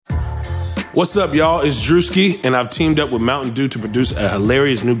What's up, y'all? It's Drewski, and I've teamed up with Mountain Dew to produce a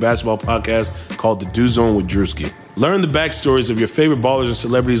hilarious new basketball podcast called The Dew Zone with Drewski. Learn the backstories of your favorite ballers and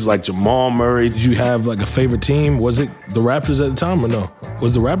celebrities like Jamal Murray. Did you have like a favorite team? Was it the Raptors at the time or no?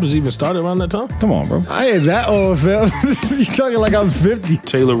 Was the Raptors even started around that time? Come on, bro. I ain't that old, fam. You talking like I'm 50.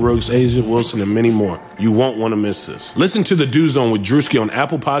 Taylor Rooks, Asia Wilson, and many more. You won't want to miss this. Listen to The Dew Zone with Drewski on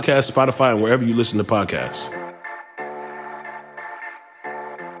Apple Podcasts, Spotify, and wherever you listen to podcasts.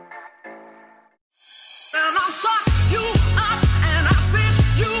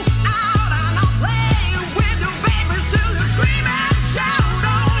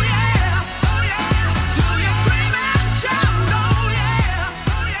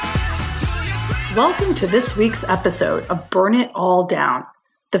 Welcome to this week's episode of Burn It All Down,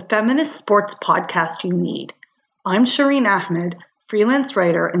 the feminist sports podcast you need. I'm Shireen Ahmed, freelance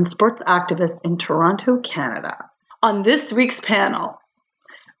writer and sports activist in Toronto, Canada. On this week's panel,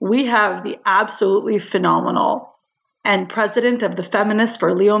 we have the absolutely phenomenal and president of the Feminists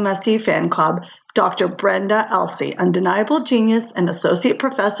for Leo Messi fan club, Dr. Brenda Elsey, undeniable genius and associate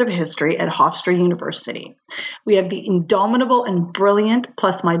professor of history at Hofstra University. We have the indomitable and brilliant,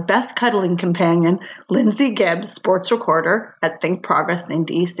 plus my best cuddling companion, Lindsay Gibbs, sports recorder at Think Progress in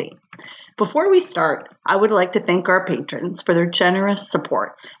DC. Before we start, I would like to thank our patrons for their generous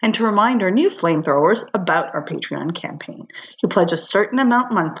support and to remind our new flamethrowers about our Patreon campaign. You pledge a certain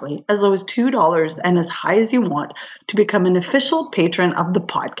amount monthly, as low as $2 and as high as you want, to become an official patron of the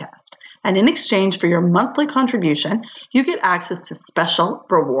podcast. And in exchange for your monthly contribution, you get access to special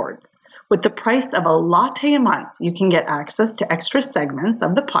rewards. With the price of a latte a month, you can get access to extra segments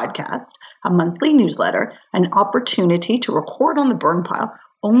of the podcast, a monthly newsletter, an opportunity to record on the burn pile,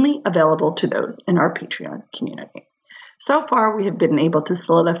 only available to those in our Patreon community. So far, we have been able to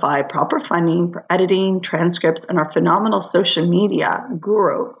solidify proper funding for editing, transcripts, and our phenomenal social media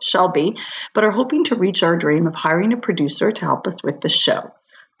guru, Shelby, but are hoping to reach our dream of hiring a producer to help us with the show.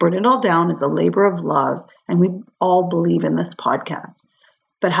 Burn It All Down is a labor of love, and we all believe in this podcast.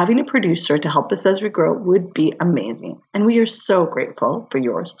 But having a producer to help us as we grow would be amazing, and we are so grateful for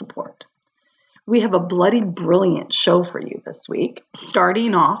your support. We have a bloody brilliant show for you this week,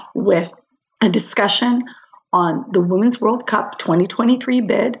 starting off with a discussion on the Women's World Cup 2023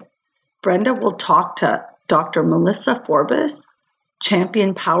 bid. Brenda will talk to Dr. Melissa Forbes,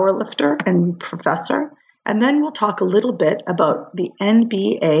 champion powerlifter and professor, and then we'll talk a little bit about the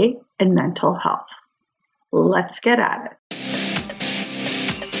NBA and mental health. Let's get at it.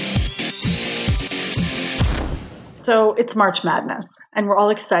 So it's March Madness, and we're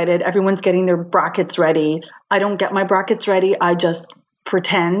all excited. Everyone's getting their brackets ready. I don't get my brackets ready. I just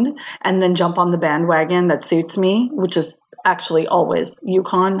pretend and then jump on the bandwagon that suits me, which is actually always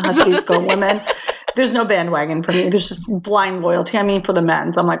UConn, Huskies, go women. There's no bandwagon for me. There's just blind loyalty. I mean, for the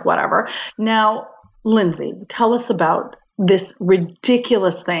men's, I'm like, whatever. Now, Lindsay, tell us about this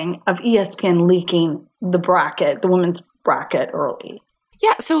ridiculous thing of ESPN leaking the bracket, the women's bracket early.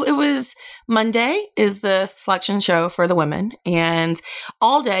 Yeah, so it was Monday is the selection show for the women, and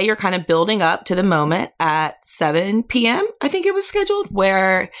all day you're kind of building up to the moment at 7 p.m., I think it was scheduled,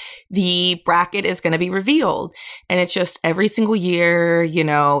 where the bracket is going to be revealed. And it's just every single year, you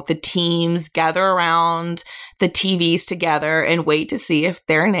know, the teams gather around the TVs together and wait to see if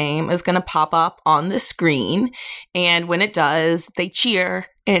their name is going to pop up on the screen. And when it does, they cheer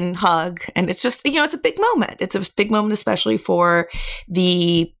and hug. And it's just, you know, it's a big moment. It's a big moment, especially for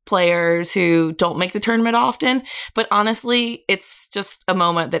the players who don't make the tournament often. But honestly, it's just a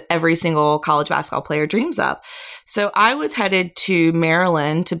moment that every single college basketball player dreams of. So I was headed to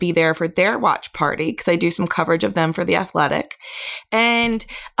Maryland to be there for their watch party because I do some coverage of them for The Athletic. And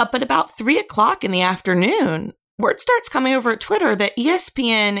up at about 3 o'clock in the afternoon, word starts coming over at Twitter that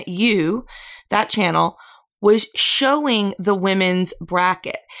ESPNU, that channel, was showing the women's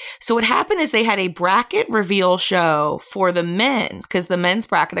bracket. So what happened is they had a bracket reveal show for the men because the men's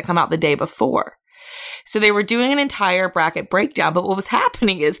bracket had come out the day before. So they were doing an entire bracket breakdown. But what was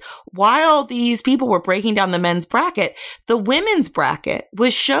happening is while these people were breaking down the men's bracket, the women's bracket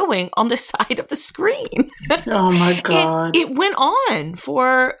was showing on the side of the screen. Oh my God. It went on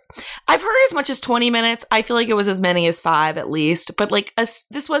for, I've heard as much as 20 minutes. I feel like it was as many as 5 at least. But like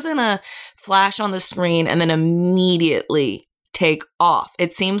this wasn't a flash on the screen and then immediately take off.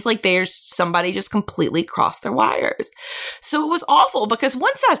 It seems like there's somebody just completely crossed their wires. So it was awful because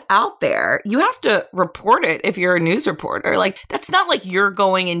once that's out there, you have to report it if you're a news reporter. Like, that's not like you're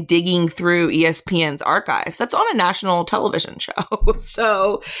going and digging through ESPN's archives. That's on a national television show.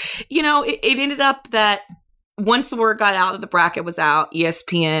 So, you know, it ended up that once the word got out that the bracket was out,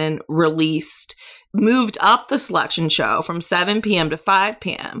 ESPN released moved up the selection show from 7 p.m. to 5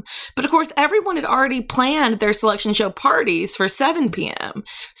 p.m. But of course, everyone had already planned their selection show parties for 7 p.m.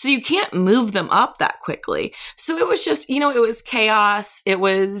 So you can't move them up that quickly. So it was just, it was chaos. And it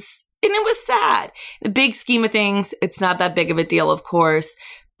was sad. The big scheme of things, it's not that big of a deal, of course.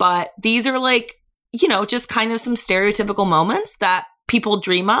 But these are just kind of some stereotypical moments that people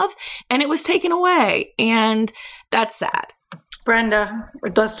dream of. And it was taken away. And that's sad. Brenda,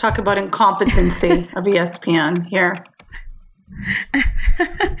 let's talk about incompetency of ESPN here.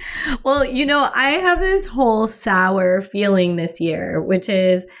 Well, I have this whole sour feeling this year, which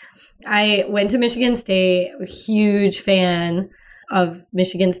is I went to Michigan State, huge fan of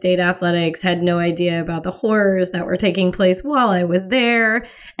Michigan State athletics, had no idea about the horrors that were taking place while I was there.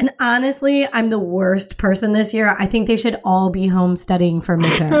 And honestly, I'm the worst person this year. I think they should all be home studying for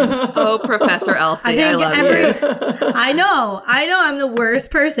midterms. Oh, Professor Elsie, I love you. I know I'm the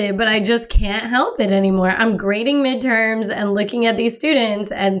worst person, but I just can't help it anymore. I'm grading midterms and looking at these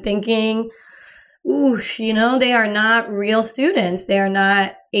students and thinking, ooh, they are not real students. They are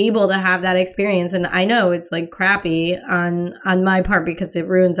not able to have that experience. And I know it's crappy on my part because it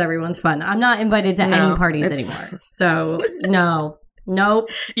ruins everyone's fun. I'm not invited to any parties anymore. So nope.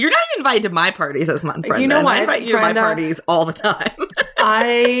 You're not even invited to my parties as much, Brenda. You know what, I invite you to my parties all the time.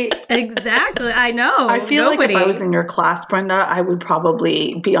 Exactly. I know. I feel like if I was in your class, Brenda, I would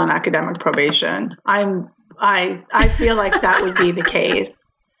probably be on academic probation. I feel like that would be the case.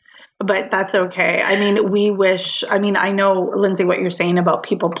 But that's okay. I mean, I know, Lindsay, what you're saying about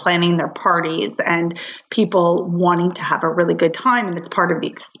people planning their parties and people wanting to have a really good time, and it's part of the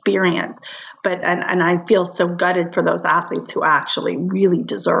experience. But, and I feel so gutted for those athletes who actually really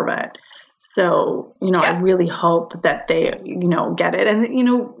deserve it. So, I really hope that they, get it. And,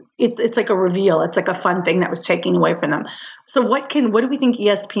 it's like a reveal. It's like a fun thing that was taken away from them. So what do we think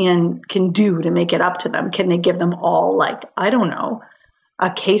ESPN can do to make it up to them? Can they give them all, I don't know,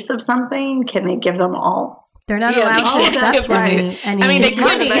 a case of something? Can they give them all? They're not allowed to accept any they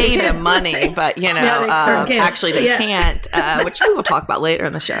could pay them money, but actually they can't, which we will talk about later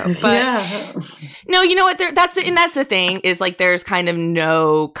in the show. But no, you know what? That's the thing is there's kind of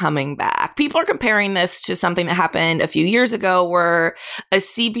no coming back. People are comparing this to something that happened a few years ago, where a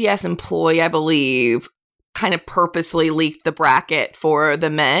CBS employee, I believe, kind of purposely leaked the bracket for the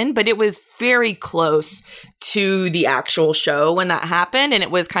men, but it was very close to the actual show when that happened, and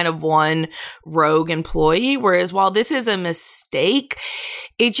it was kind of one rogue employee. Whereas while this is a mistake,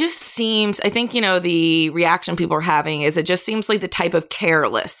 it just seems, I think, the reaction people are having is it just seems like the type of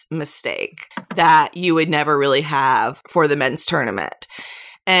careless mistake that you would never really have for the men's tournament.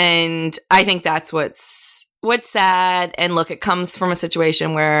 And I think that's what's sad. And look, it comes from a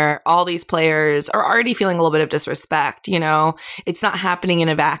situation where all these players are already feeling a little bit of disrespect. It's not happening in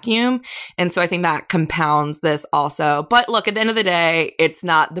a vacuum. And so I think that compounds this also. But look, at the end of the day, it's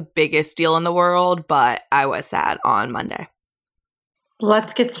not the biggest deal in the world, but I was sad on Monday.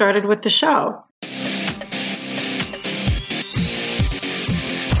 Let's get started with the show.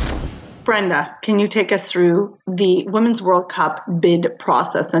 Brenda, can you take us through the Women's World Cup bid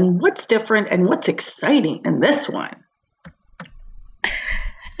process and what's different and what's exciting in this one?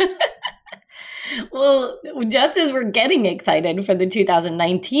 Well, just as we're getting excited for the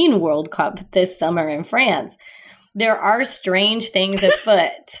 2019 World Cup this summer in France, there are strange things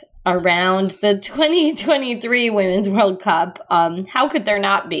afoot around the 2023 Women's World Cup. How could there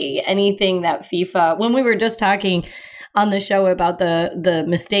not be anything that FIFA, when we were just talking on the show about the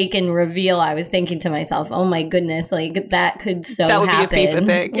mistaken reveal, I was thinking to myself, oh my goodness, that could so happen. That would be a FIFA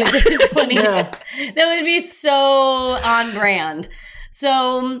thing. That would be so on brand.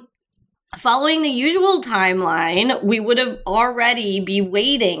 So following the usual timeline, we would have already be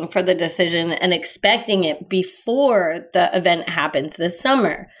waiting for the decision and expecting it before the event happens this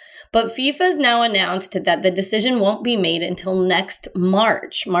summer. But FIFA has now announced that the decision won't be made until next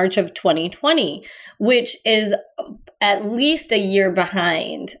March of 2020, which is at least a year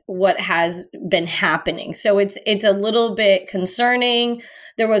behind what has been happening. So it's a little bit concerning.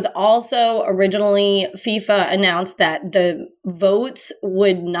 There was also originally FIFA announced that the votes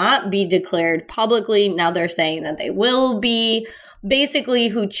would not be declared publicly. Now they're saying that they will be. Basically,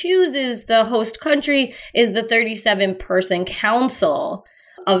 who chooses the host country is the 37-person council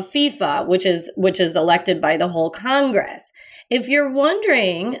of FIFA, which is elected by the whole Congress. If you're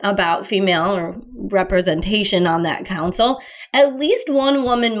wondering about female representation on that council, at least one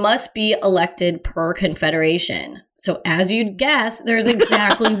woman must be elected per confederation. So as you'd guess, there's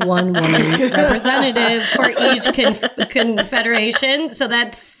exactly one woman representative for each confederation. So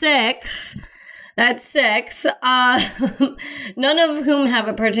that's 6. That's 6. None of whom have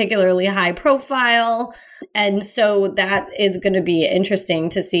a particularly high profile. And so that is going to be interesting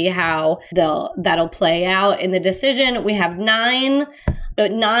to see how that'll play out in the decision. We have 9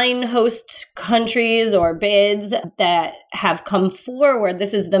 host countries or bids that have come forward.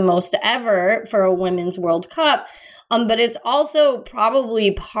 This is the most ever for a Women's World Cup. But it's also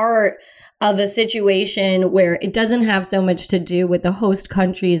probably part of a situation where it doesn't have so much to do with the host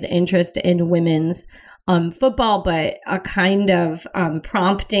country's interest in women's football, but a kind of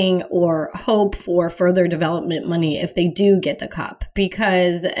prompting or hope for further development money if they do get the cup.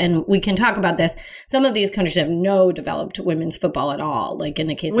 Because, and we can talk about this, some of these countries have no developed women's football at all, like in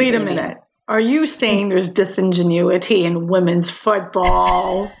the case of Wait a Bolivia. minute. Are you saying there's disingenuity in women's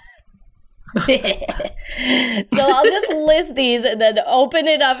football? So I'll just list these and then open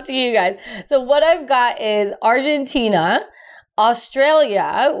it up to you guys. So what I've got is Argentina,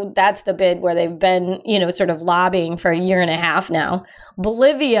 Australia, that's the bid where they've been, sort of lobbying for a year and a half now.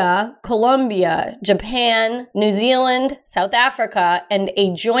 Bolivia, Colombia, Japan, New Zealand, South Africa, and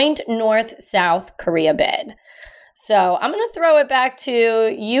a joint North-South Korea bid. So I'm going to throw it back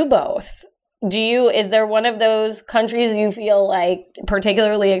to you both. Is there one of those countries you feel like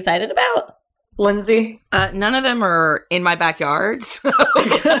particularly excited about? Lindsay? None of them are in my backyard. So.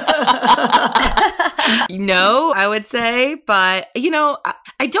 No, I would say. But,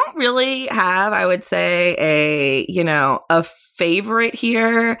 I don't really have, I would say, a favorite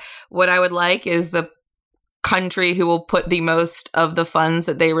here. What I would like is the country who will put the most of the funds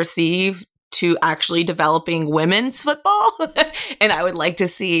that they receive to actually developing women's football. And I would like to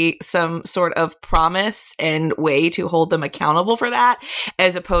see some sort of promise and way to hold them accountable for that,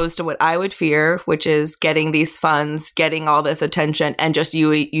 as opposed to what I would fear, which is getting these funds, getting all this attention, and just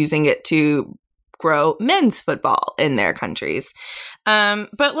using it to grow men's football in their countries.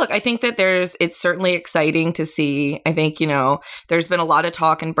 But look, I think that it's certainly exciting to see. I think, there's been a lot of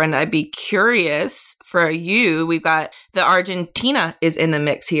talk, and Brenda, I'd be curious for you. We've got the Argentina is in the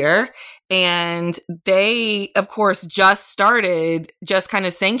mix here. And they, of course, just kind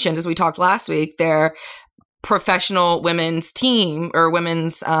of sanctioned, as we talked last week, their professional women's team or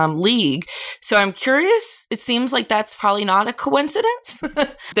women's league. So I'm curious, it seems like that's probably not a coincidence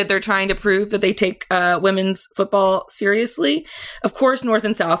that they're trying to prove that they take women's football seriously. Of course, North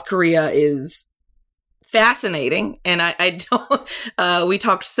and South Korea is fascinating. And I don't, we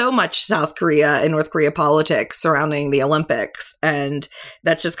talked so much South Korea and North Korea politics surrounding the Olympics. And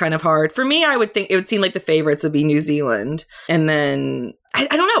that's just kind of hard. For me, I would think it would seem like the favorites would be New Zealand. And then, I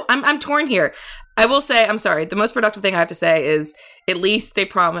don't know, I'm torn here. I will say, I'm sorry, the most productive thing I have to say is at least they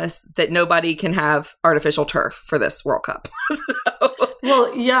promise that nobody can have artificial turf for this World Cup.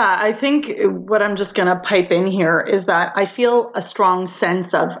 Well, yeah, I think what I'm just going to pipe in here is that I feel a strong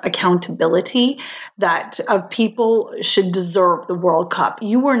sense of accountability that people should deserve the World Cup.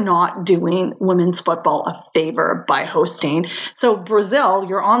 You are not doing women's football a favor by hosting. So Brazil,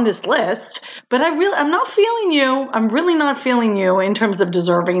 you're on this list, but I'm not feeling you. I'm really not feeling you in terms of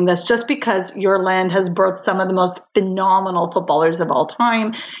deserving this, just because your land has birthed some of the most phenomenal footballers of all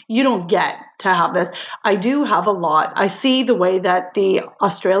time. You don't get to have this. I do have a lot. I see the way that the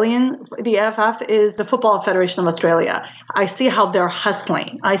AFF is the Football Federation of Australia. I see how they're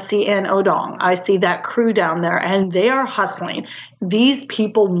hustling. I see Ann Odong. I see that crew down there, and they are hustling. These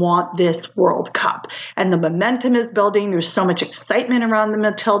people want this World Cup, and the momentum is building. There's so much excitement around the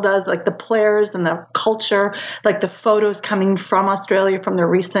Matildas, like the players and the culture, like the photos coming from Australia from the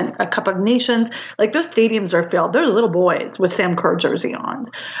recent Cup of Nations. Like those stadiums are filled. They're little boys with Sam Kerr jerseys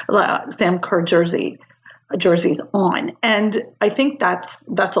on. And I think that's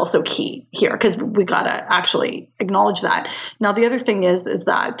also key here, because we got to actually acknowledge that. Now, the other thing is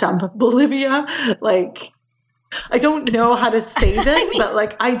that Bolivia, like, I don't know how to say this,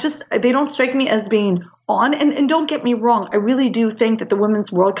 but they don't strike me as being on. And don't get me wrong, I really do think that the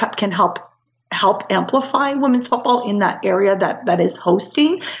Women's World Cup can help amplify women's football in that area that is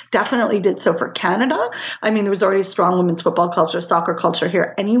hosting. Definitely did so for Canada. I mean, there was already a strong women's football culture, soccer culture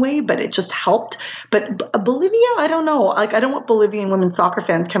here anyway, but it just helped. But Bolivia, I don't know. Like, I don't want Bolivian women's soccer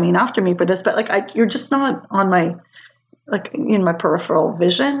fans coming after me for this, but you're just not on my, in my peripheral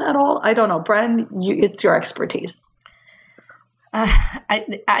vision at all. I don't know. Bren, it's your expertise.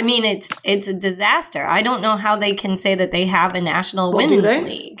 I mean, it's a disaster. I don't know how they can say that they have a national women's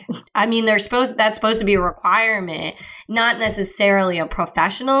league. I mean, that's supposed to be a requirement, not necessarily a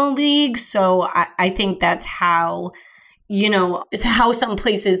professional league. So I think that's how, it's how some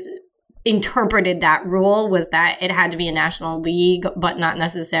places interpreted that rule, was that it had to be a national league, but not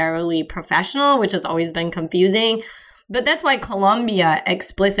necessarily professional, which has always been confusing. But that's why Colombia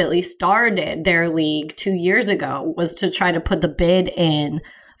explicitly started their league 2 years ago, was to try to put the bid in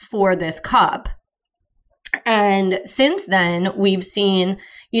for this cup. And since then, we've seen,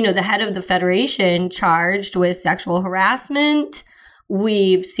 the head of the federation charged with sexual harassment.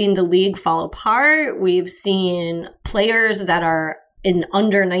 We've seen the league fall apart. We've seen players that are in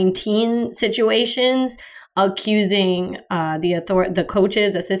under 19 situations accusing the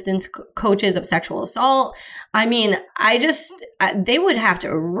coaches, assistant coaches of sexual assault. I mean, they would have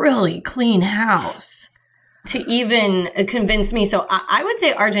to really clean house to even convince me. So I would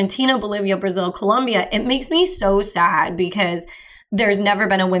say Argentina, Bolivia, Brazil, Colombia. It makes me so sad because there's never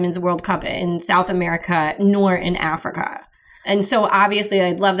been a Women's World Cup in South America nor in Africa. And so obviously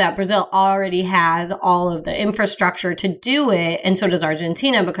I'd love that. Brazil already has all of the infrastructure to do it. And so does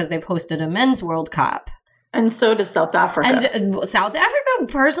Argentina because they've hosted a Men's World Cup. And so does South Africa. And South Africa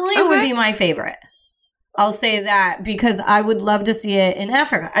personally would be my favorite. I'll say that because I would love to see it in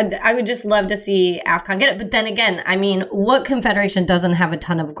Africa. I would just love to see AFCON get it. But then again, I mean, what confederation doesn't have a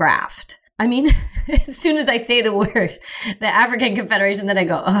ton of graft? I mean, as soon as I say the word, the African Confederation, then I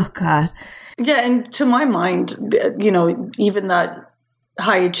go, oh, God. Yeah, and to my mind, even that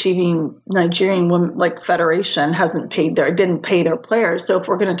high-achieving Nigerian women, federation didn't pay their players. So if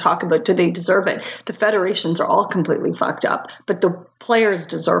we're going to talk about do they deserve it, the federations are all completely fucked up, but the players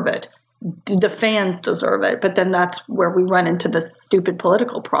deserve it. The fans deserve it. But then that's where we run into this stupid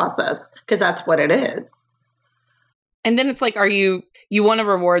political process because that's what it is. And then it's like, you want to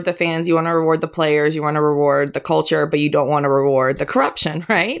reward the fans, you want to reward the players, you want to reward the culture, but you don't want to reward the corruption,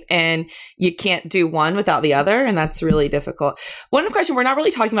 right? And you can't do one without the other. And that's really difficult. One question, we're not really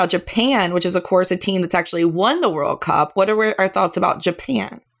talking about Japan, which is, of course, a team that's actually won the World Cup. What are our thoughts about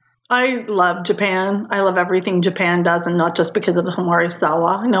Japan? I love Japan. I love everything Japan does, and not just because of Himari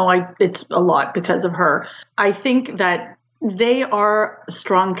Sawa. No, it's a lot because of her. I think that they are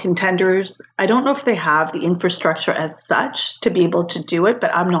strong contenders. I don't know if they have the infrastructure as such to be able to do it,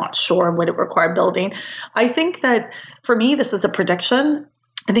 but I'm not sure would it require building. I think that for me, this is a prediction.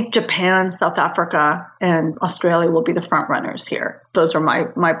 I think Japan, South Africa, and Australia will be the front runners here. Those are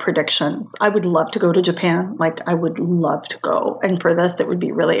my predictions. I would love to go to Japan. I would love to go. And for this, it would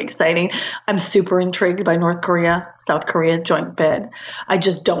be really exciting. I'm super intrigued by North Korea, South Korea joint bid. I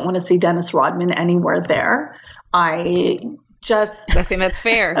just don't want to see Dennis Rodman anywhere there. I think that's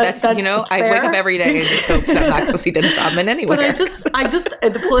fair. That's fair. I wake up every day and just hope that I'm not going to see Dennis Rodman anywhere. But I just,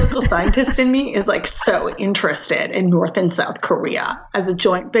 the political scientist in me is so interested in North and South Korea as a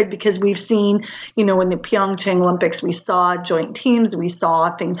joint bid because we've seen, in the Pyeongchang Olympics, we saw joint teams, we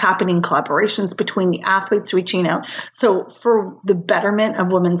saw things happening, collaborations between the athletes reaching out. So for the betterment of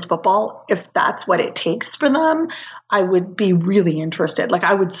women's football, if that's what it takes for them, I would be really interested.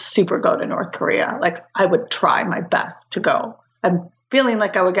 I would super go to North Korea. I would try my best to go. I'm feeling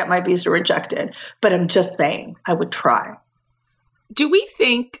like I would get my visa rejected, but I'm just saying I would try. Do we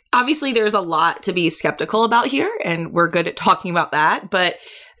think, obviously there's a lot to be skeptical about here, and we're good at talking about that, but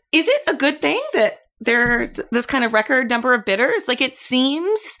is it a good thing that there's this kind of record number of bidders? It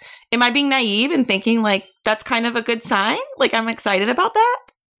seems, am I being naive and thinking that's kind of a good sign? I'm excited about that?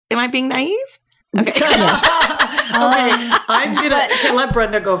 Am I being naive? Okay. Okay, I'm going to let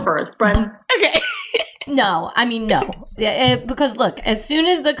Brenda go first. Brenda. Okay. No, I mean, no. Because look, as soon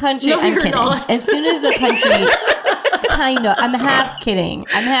as the country, I'm kidding. As soon as the country, kind of, I'm half kidding.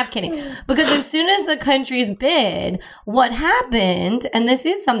 Because as soon as the countries bid, what happened, and this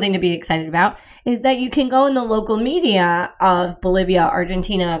is something to be excited about, is that you can go in the local media of Bolivia,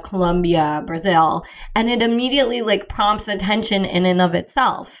 Argentina, Colombia, Brazil, and it immediately prompts attention in and of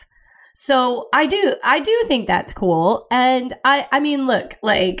itself. So I do think that's cool. And I mean, look,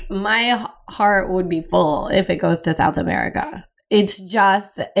 my heart would be full if it goes to South America. It's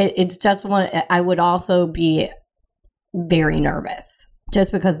just one, I would also be very nervous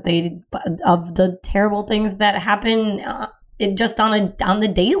just because of the terrible things that happen just on the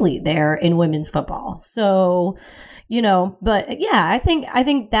daily there in women's football. So, but yeah, I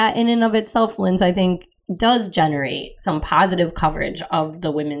think that in and of itself, Linz, I think does generate some positive coverage of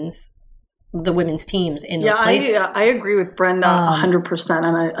the women's teams in those places. I agree with Brenda 100%.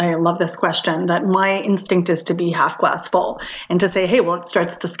 And I love this question, that my instinct is to be half glass full and to say, hey, well, it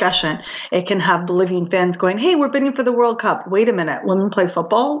starts discussion. It can have Bolivian fans going, hey, we're bidding for the World Cup. Wait a minute, women play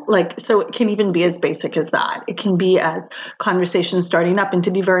football? So it can even be as basic as that. It can be as conversation starting up. And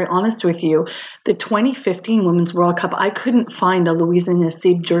to be very honest with you, the 2015 Women's World Cup, I couldn't find a Louisa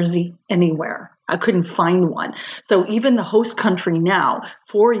Nassib jersey anywhere. I couldn't find one. So even the host country now,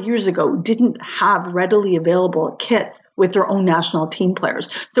 4 years ago, didn't have readily available kits with their own national team players.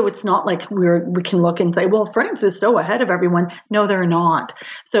 So it's not like we can look and say, well, France is so ahead of everyone. No, they're not.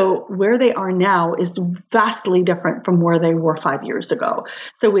 So where they are now is vastly different from where they were 5 years ago.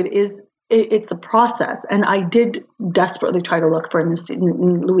 So it's a process. And I did desperately try to look for a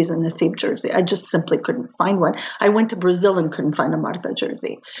Louisa Nassib jersey. I just simply couldn't find one. I went to Brazil and couldn't find a Marta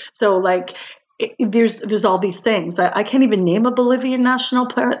jersey. So like, there's all these things. I can't even name a Bolivian national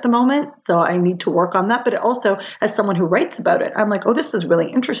player at the moment, so I need to work on that. But also, as someone who writes about it, I'm like, oh, this is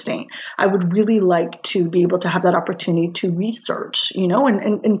really interesting. I would really like to be able to have that opportunity to research,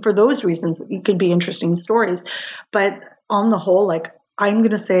 and for those reasons, it could be interesting stories. But on the whole, like, I'm going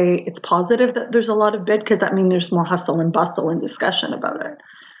to say it's positive that there's a lot of bid, because that means there's more hustle and bustle and discussion about it.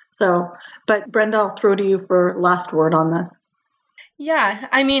 So, but Brenda, I'll throw to you for last word on this. Yeah,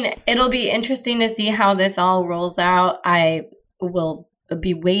 I mean, it'll be interesting to see how this all rolls out. I will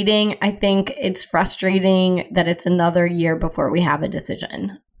be waiting. I think it's frustrating that it's another year before we have a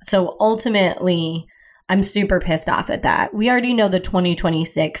decision. So ultimately, I'm super pissed off at that. We already know the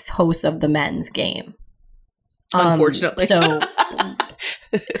 2026 hosts of the men's game. Unfortunately.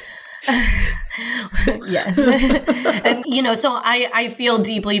 Yes. And, so I feel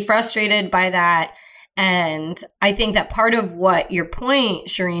deeply frustrated by that. And I think that part of what your point,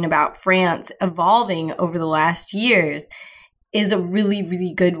 Shireen, about France evolving over the last years is a really,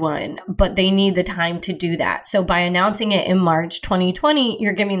 really good one, but they need the time to do that. So by announcing it in March 2020,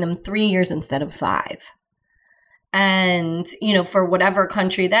 you're giving them 3 years instead of 5. And, for whatever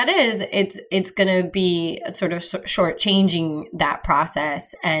country that is, it's going to be sort of shortchanging that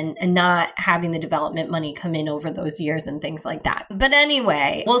process and not having the development money come in over those years and things like that. But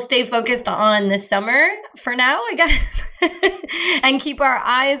anyway, we'll stay focused on this summer for now, I guess, and keep our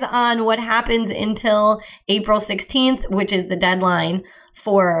eyes on what happens until April 16th, which is the deadline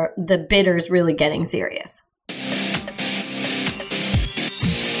for the bidders really getting serious.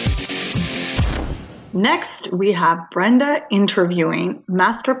 Next, we have Brenda interviewing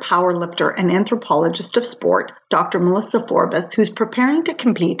master powerlifter and anthropologist of sport, Dr. Melissa Forbes, who's preparing to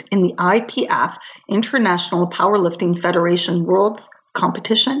compete in the IPF, International Powerlifting Federation Worlds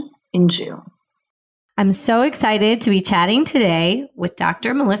Competition in June. I'm so excited to be chatting today with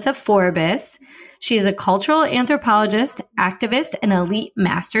Dr. Melissa Forbes. She is a cultural anthropologist, activist, and elite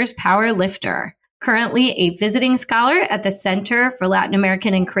masters powerlifter. Currently a visiting scholar at the Center for Latin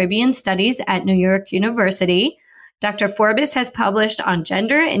American and Caribbean Studies at New York University. Dr. Forbes has published on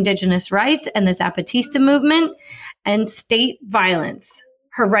gender, indigenous rights, and the Zapatista movement and state violence.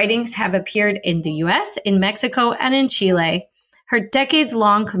 Her writings have appeared in the U.S., in Mexico, and in Chile. Her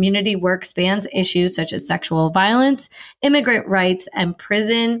decades-long community work spans issues such as sexual violence, immigrant rights, and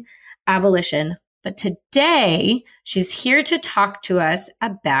prison abolition. But today, she's here to talk to us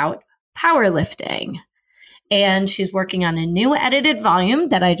about powerlifting. And she's working on a new edited volume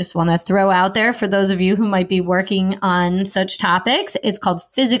that I just want to throw out there for those of you who might be working on such topics. It's called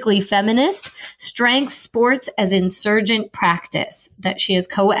Physically Feminist, Strength, Sports as Insurgent Practice, that she is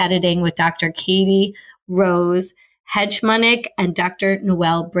co-editing with Dr. Katie Rose Hedgmanick and Dr.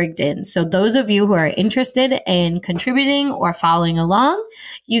 Noelle Brigden. So those of you who are interested in contributing or following along,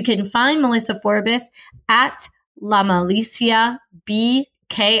 you can find Melissa Forbes at La Malicia BKIN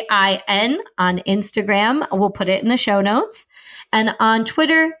on Instagram. We'll put it in the show notes. And on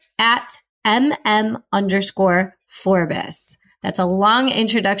Twitter at MM_Forbes. That's a long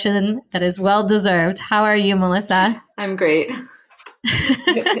introduction that is well deserved. How are you, Melissa? I'm great.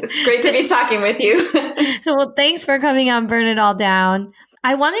 It's great to be talking with you. Well, thanks for coming on Burn It All Down.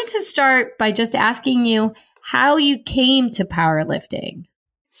 I wanted to start by just asking you how you came to powerlifting.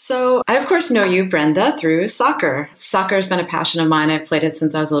 So I, of course, know you, Brenda, through soccer. Soccer has been a passion of mine. I've played it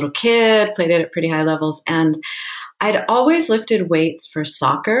since I was a little kid, played it at pretty high levels. And I'd always lifted weights for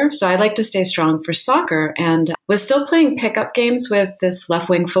soccer. So I like to stay strong for soccer and was still playing pickup games with this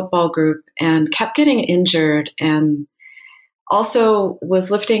left-wing football group and kept getting injured, and also was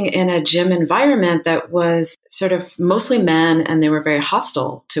lifting in a gym environment that was sort of mostly men, and they were very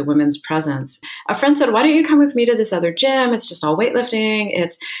hostile to women's presence. A friend said, why don't you come with me to this other gym? It's just all weightlifting.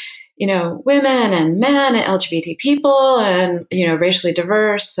 It's, women and men and LGBT people and, racially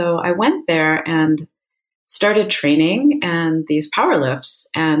diverse. So I went there and started training and these power lifts.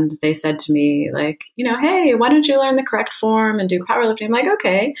 And they said to me, like, hey, why don't you learn the correct form and do powerlifting? I'm like,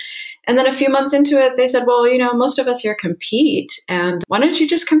 okay. And then a few months into it, they said, well, most of us here compete. And why don't you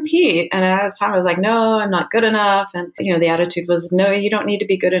just compete? And at the time I was like, no, I'm not good enough. And, the attitude was, no, you don't need to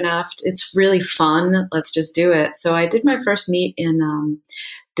be good enough. It's really fun. Let's just do it. So I did my first meet in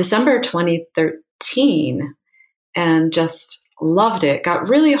December 2013 and just loved it, got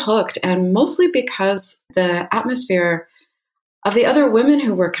really hooked, and mostly because the atmosphere of the other women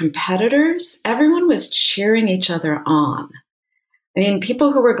who were competitors, everyone was cheering each other on. I mean,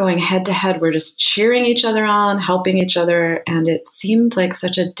 people who were going head to head were just cheering each other on, helping each other. And it seemed like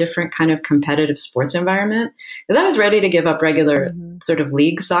such a different kind of competitive sports environment. Because I was ready to give up regular sort of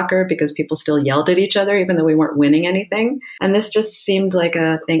league soccer because people still yelled at each other, even though we weren't winning anything. And this just seemed like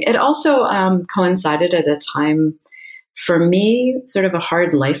a thing. It also coincided at a time, for me, sort of a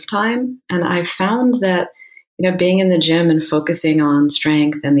hard lifetime. And I found that, being in the gym and focusing on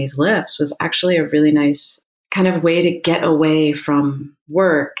strength and these lifts was actually a really nice kind of way to get away from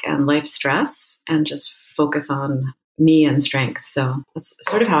work and life stress and just focus on me and strength. So that's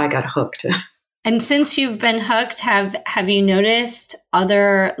sort of how I got hooked. And since you've been hooked, have you noticed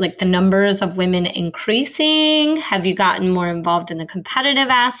other, like the numbers of women increasing? Have you gotten more involved in the competitive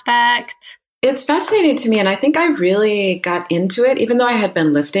aspect? It's fascinating to me. And I think I really got into it, even though I had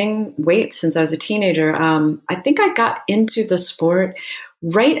been lifting weights since I was a teenager. I think I got into the sport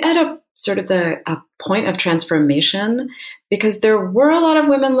right at a sort of a point of transformation, because there were a lot of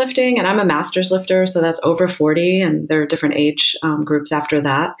women lifting, and I'm a master's lifter, so that's over 40, and there are different age groups after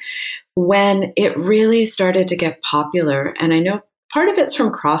that, when it really started to get popular. And I know part of it's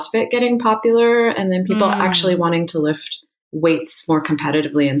from CrossFit getting popular, and then people actually wanting to lift weights more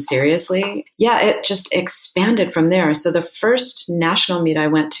competitively and seriously. Yeah, it just expanded from there. So the first national meet I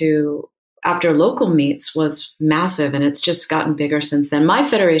went to after local meets was massive, and it's just gotten bigger since then. My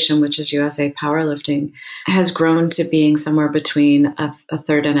federation, which is USA Powerlifting, has grown to being somewhere between a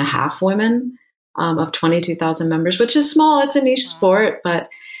third and a half women of 22,000 members, which is small. It's a niche sport, but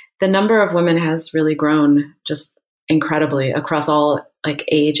the number of women has really grown just incredibly across all like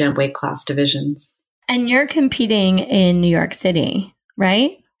age and weight class divisions. And you're competing in New York City,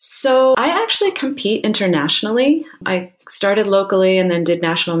 right? So I actually compete internationally. I started locally and then did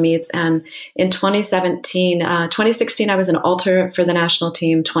national meets. And in 2016, I was an alternate for the national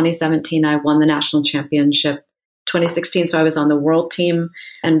team. 2017, I won the national championship. 2016, so I was on the world team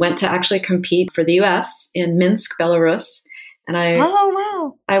and went to actually compete for the US in Minsk, Belarus. And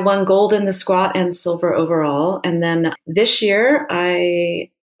I won gold in the squat and silver overall. And then this year,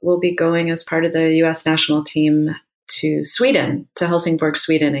 I will be going as part of the US national team to Sweden, to Helsingborg,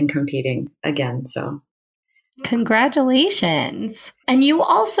 Sweden, and competing again. So congratulations. And you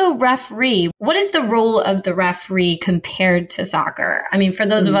also referee. What is the role of the referee compared to soccer? I mean, for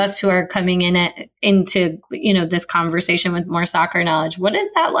those of us who are coming into this conversation with more soccer knowledge, what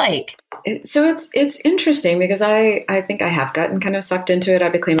is that like? So it's interesting because I think I have gotten kind of sucked into it. I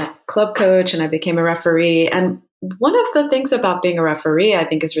became a club coach and I became a referee. And one of the things about being a referee I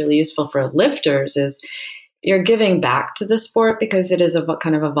think is really useful for lifters is you're giving back to the sport because it is a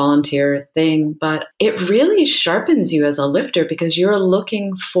kind of a volunteer thing, but it really sharpens you as a lifter because you're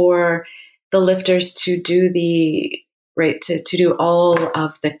looking for the lifters to do to do all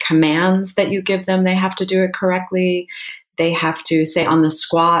of the commands that you give them. They have to do it correctly. They have to say on the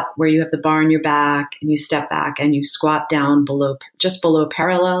squat where you have the bar on your back and you step back and you squat down just below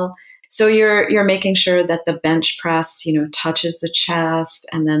parallel. So you're making sure that the bench press, touches the chest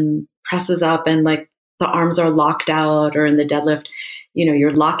and then presses up and like the arms are locked out, or in the deadlift, you're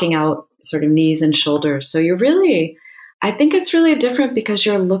locking out sort of knees and shoulders. So I think it's really different because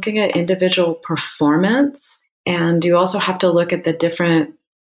you're looking at individual performance, and you also have to look at the different,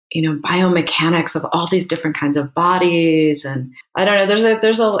 biomechanics of all these different kinds of bodies. And I don't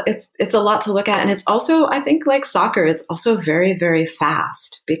know, it's a lot to look at. And it's also, I think like soccer, it's also very, very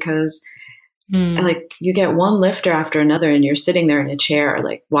fast because like you get one lifter after another and you're sitting there in a chair,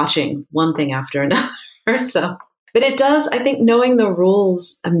 like watching one thing after another. So, but it does, I think knowing the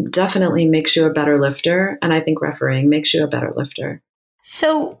rules definitely makes you a better lifter. And I think refereeing makes you a better lifter.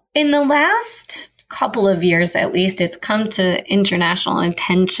 So in the last couple of years, at least, it's come to international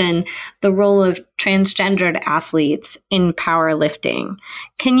attention, the role of transgendered athletes in powerlifting.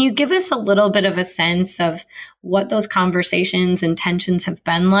 Can you give us a little bit of a sense of what those conversations and tensions have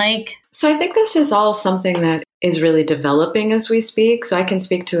been like? So I think this is all something that is really developing as we speak. So I can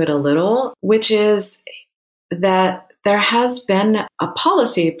speak to it a little, which is that there has been a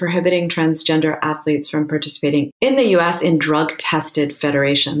policy prohibiting transgender athletes from participating in the US in drug-tested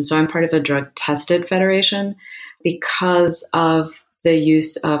federations. So I'm part of a drug-tested federation because of the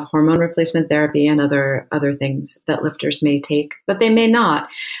use of hormone replacement therapy and other things that lifters may take, but they may not.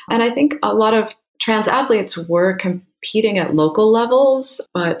 And I think a lot of trans athletes were competing at local levels,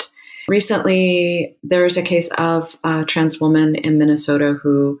 but recently there's a case of a trans woman in Minnesota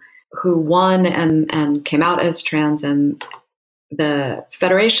who won and came out as trans and the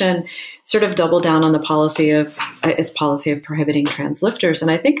federation sort of doubled down on the policy of its policy of prohibiting trans lifters. And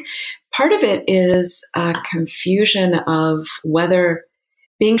I think part of it is a confusion of whether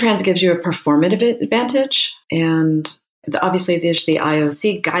being trans gives you a performative advantage. And obviously there's the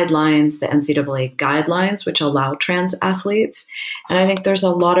IOC guidelines, the NCAA guidelines, which allow trans athletes. And I think there's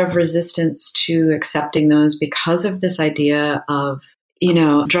a lot of resistance to accepting those because of this idea of,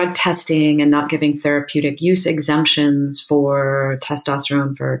 drug testing and not giving therapeutic use exemptions for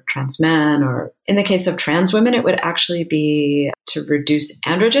testosterone for trans men, or in the case of trans women, it would actually be to reduce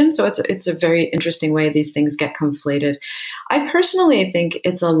androgen. So it's a very interesting way these things get conflated. I personally think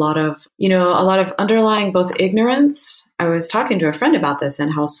it's a lot of underlying both ignorance. I was talking to a friend about this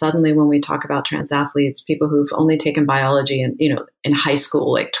and how suddenly when we talk about trans athletes, people who've only taken biology in high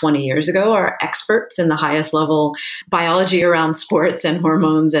school, like 20 years ago, are experts in the highest level biology around sports and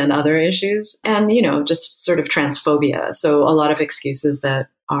hormones and other issues. And, just sort of transphobia. So a lot of excuses that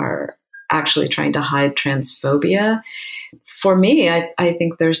are actually trying to hide transphobia. For me, I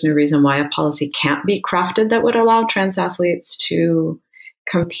think there's no reason why a policy can't be crafted that would allow trans athletes to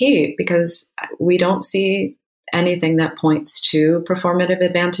compete, because we don't see anything that points to performative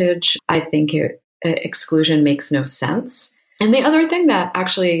advantage. I think exclusion makes no sense. And the other thing that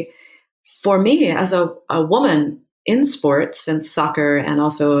actually, for me, as a woman in sports and soccer and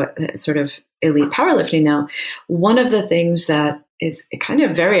also sort of elite powerlifting now, one of the things that is kind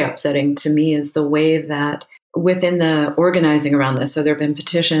of very upsetting to me is the way that within the organizing around this, so there have been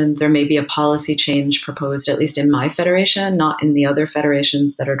petitions, there may be a policy change proposed, at least in my federation, not in the other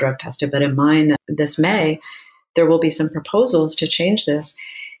federations that are drug tested, but in mine this May, there will be some proposals to change this,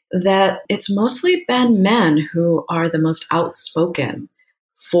 that it's mostly been men who are the most outspoken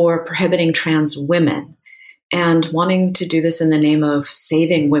for prohibiting trans women and wanting to do this in the name of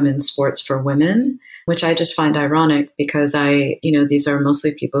saving women's sports for women, which I just find ironic because these are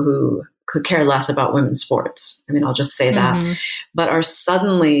mostly people who could care less about women's sports. I mean, I'll just say that, but are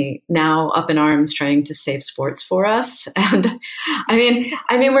suddenly now up in arms trying to save sports for us. And I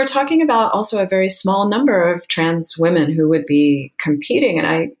mean, we're talking about also a very small number of trans women who would be competing.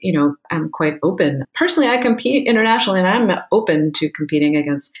 And I'm quite open. Personally, I compete internationally and I'm open to competing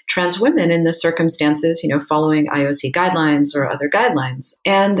against trans women in the circumstances, following IOC guidelines or other guidelines.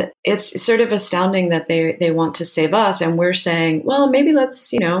 And it's sort of astounding that they want to save us. And we're saying, well, maybe let's,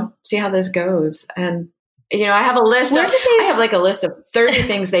 see how this goes. And, I have a list of 30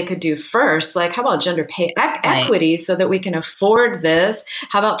 things they could do first. Like, how about gender pay equity so that we can afford this?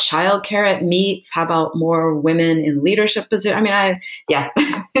 How about childcare at meets? How about more women in leadership positions?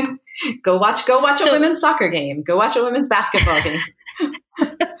 Go watch a women's soccer game. Go watch a women's basketball game.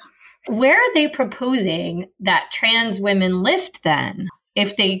 Where are they proposing that trans women lift then,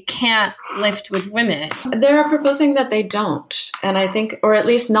 if they can't lift with women? They're proposing that they don't. And I think, or at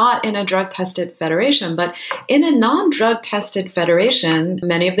least not in a drug-tested federation, but in a non-drug-tested federation,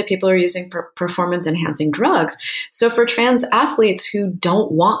 many of the people are using performance-enhancing drugs. So for trans athletes who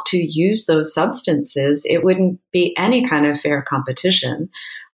don't want to use those substances, it wouldn't be any kind of fair competition.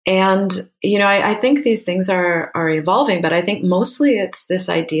 And, I think these things are evolving, but I think mostly it's this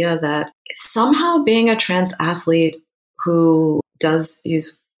idea that somehow being a trans athlete who does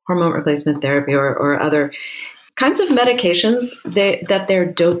use hormone replacement therapy or other kinds of medications, that they're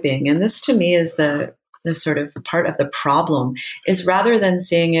doping. And this to me is the sort of part of the problem, is rather than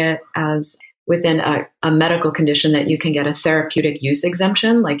seeing it as within a medical condition that you can get a therapeutic use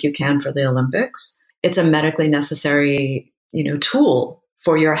exemption like you can for the Olympics, it's a medically necessary, tool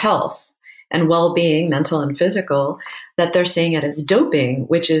for your health and well-being, mental and physical, that they're seeing it as doping,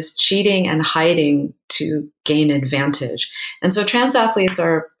 which is cheating and hiding to gain advantage. And so trans athletes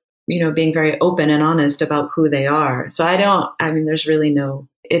are, being very open and honest about who they are. So there's really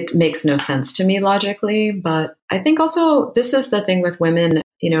it makes no sense to me logically, but I think also this is the thing with women,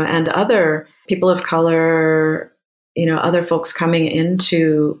 and other people of color, other folks coming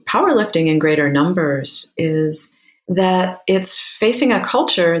into powerlifting in greater numbers, is that it's facing a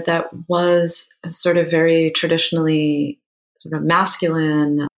culture that was sort of very traditionally sort of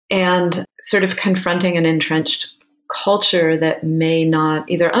masculine and sort of confronting an entrenched culture that may not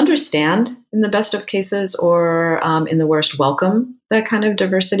either understand in the best of cases or in the worst welcome that kind of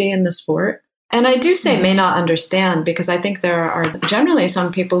diversity in the sport. And I do say may not understand because I think there are generally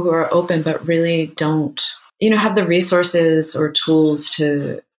some people who are open but really don't, have the resources or tools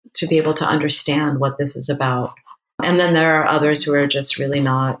to be able to understand what this is about. And then there are others who are just really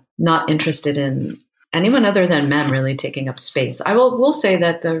not interested in anyone other than men really taking up space. I will say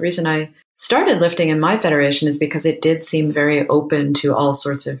that the reason I started lifting in my federation is because it did seem very open to all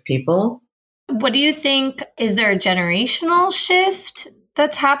sorts of people. What do you think? Is there a generational shift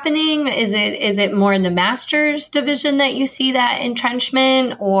that's happening? Is it more in the masters division that you see that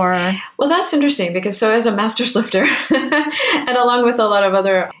entrenchment, or? Well, that's interesting because so as a masters lifter and along with a lot of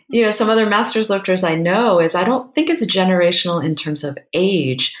other, some other masters lifters I know, is I don't think it's generational in terms of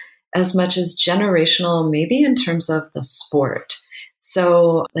age as much as generational maybe in terms of the sport.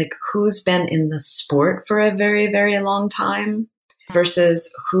 So like who's been in the sport for a very, very long time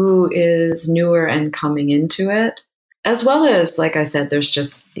versus who is newer and coming into it. As well as, like I said, there's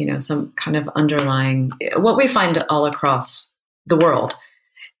just, some kind of underlying, what we find all across the world.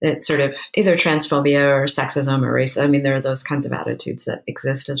 It's sort of either transphobia or sexism or racism. I mean, there are those kinds of attitudes that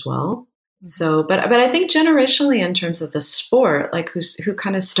exist as well. So, but I think generationally in terms of the sport, like who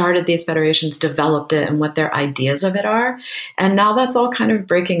kind of started these federations, developed it, and what their ideas of it are. And now that's all kind of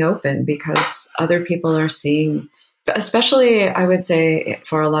breaking open because other people are seeing, especially I would say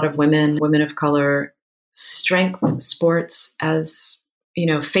for a lot of women of color, strength sports as,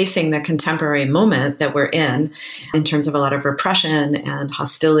 facing the contemporary moment that we're in terms of a lot of repression and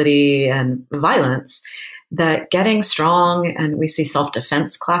hostility and violence, that getting strong, and we see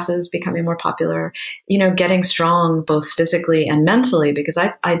self-defense classes becoming more popular, getting strong both physically and mentally, because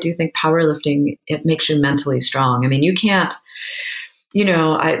I do think powerlifting, it makes you mentally strong. I mean, you can't,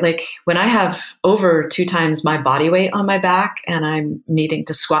 I like when I have over 2 times my body weight on my back and I'm needing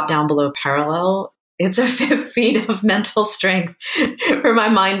to squat down below parallel, it's a feat of mental strength for my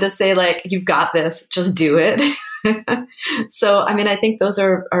mind to say, like, you've got this, just do it. So, I mean, I think those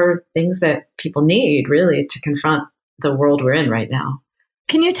are things that people need really to confront the world we're in right now.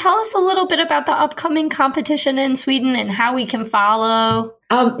 Can you tell us a little bit about the upcoming competition in Sweden and how we can follow?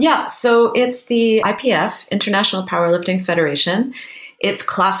 Yeah, so it's the IPF, International Powerlifting Federation. It's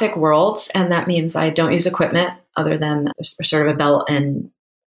classic worlds, and that means I don't use equipment other than sort of a belt and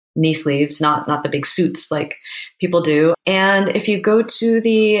knee sleeves, not the big suits like people do. And if you go to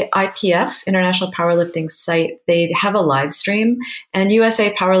the IPF, International Powerlifting site, they have a live stream, and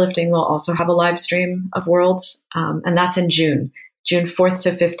USA Powerlifting will also have a live stream of Worlds. And that's in June 4th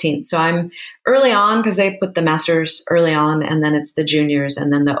to 15th. So I'm early on because they put the Masters early on, and then it's the juniors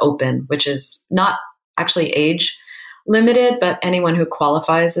and then the Open, which is not actually age limited, but anyone who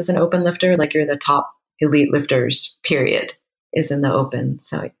qualifies as an open lifter, like you're the top elite lifters, period, is in the Open.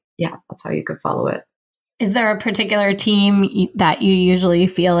 So yeah, that's how you could follow it. Is there a particular team that you usually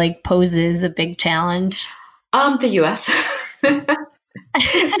feel like poses a big challenge? The US. So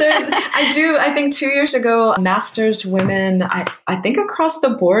I think 2 years ago, Masters women, I think across the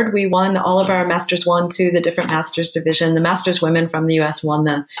board, we won all of our Masters 1, 2, the different Masters division. The Masters women from the US won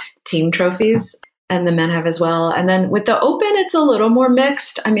the team trophies, and the men have as well. And then with the Open, it's a little more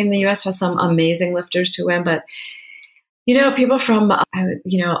mixed. I mean, the US has some amazing lifters who win, but people from,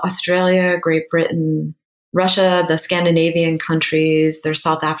 Australia, Great Britain, Russia, the Scandinavian countries, there's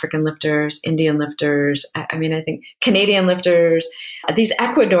South African lifters, Indian lifters. I mean, I think Canadian lifters, these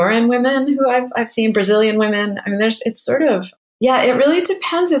Ecuadorian women who I've seen, Brazilian women. I mean, it's sort of, yeah, it really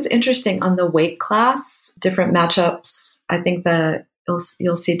depends. It's interesting on the weight class, different matchups. I think that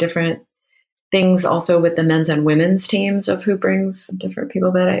you'll see different things also with the men's and women's teams of who brings different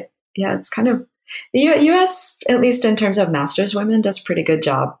people. But it's kind of, the U.S., at least in terms of Masters women, does a pretty good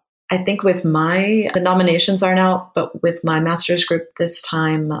job. I think the nominations aren't out, but with my Masters group this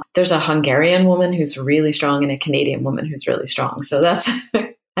time, there's a Hungarian woman who's really strong and a Canadian woman who's really strong. So that's,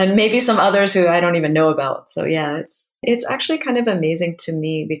 and maybe some others who I don't even know about. So yeah, it's actually kind of amazing to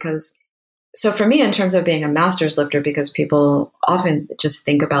me because, so for me, in terms of being a Masters lifter, because people often just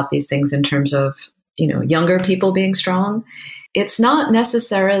think about these things in terms of, younger people being strong. It's not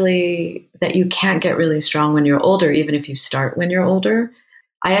necessarily that you can't get really strong when you're older, even if you start when you're older.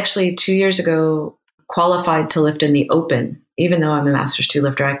 I actually 2 years ago qualified to lift in the Open, even though I'm a Masters 2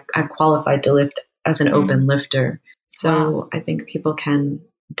 lifter. I qualified to lift as an Open lifter. So wow. I think people can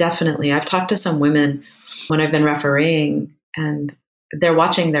definitely, I've talked to some women when I've been refereeing and they're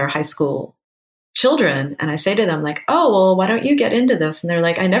watching their high school children. And I say to them like, oh, well, why don't you get into this? And they're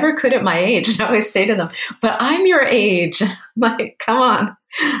like, I never could at my age. And I always say to them, but I'm your age. I'm like, come on.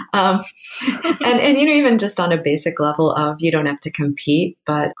 And even just on a basic level of, you don't have to compete.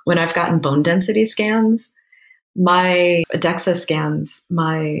 But when I've gotten bone density scans, my DEXA scans,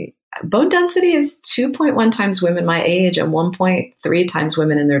 my bone density is 2.1 times women my age and 1.3 times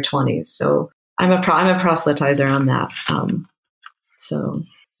women in their 20s. So I'm a proselytizer on that.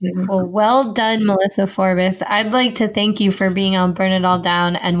 Well done, Melissa Forbes. I'd like to thank you for being on Burn It All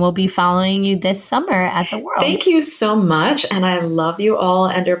Down, and we'll be following you this summer at the World. Thank you so much. And I love you all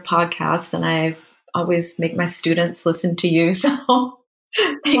and your podcast. And I always make my students listen to you. So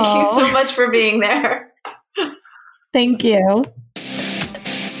Thank you so much for being there. Thank you.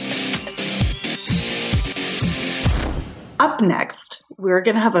 Up next, we're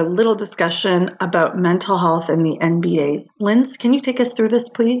going to have a little discussion about mental health in the NBA. Linz, can you take us through this,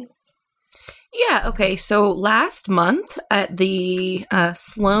 please? Yeah, okay. So last month at the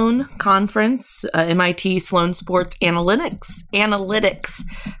Sloan Conference, MIT Sloan Sports Analytics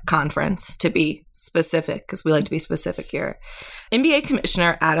Conference, to be specific, because we like to be specific here, NBA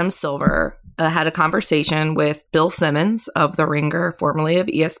Commissioner Adam Silver had a conversation with Bill Simmons of The Ringer, formerly of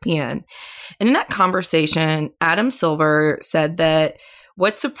ESPN. And in that conversation, Adam Silver said that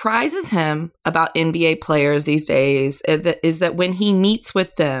what surprises him about NBA players these days is that when he meets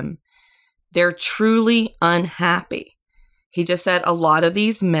with them, they're truly unhappy. He just said a lot of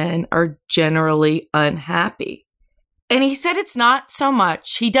these men are generally unhappy. And he said it's not so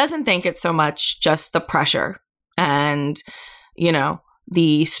much, he doesn't think it's so much just the pressure and,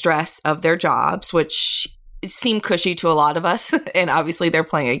 the stress of their jobs, which seem cushy to a lot of us. And obviously they're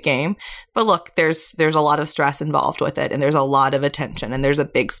playing a game. But look, there's a lot of stress involved with it. And there's a lot of attention and there's a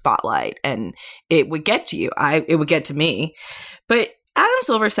big spotlight. And it would get to you. It would get to me. But Adam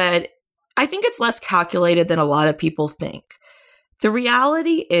Silver said, I think it's less calculated than a lot of people think. The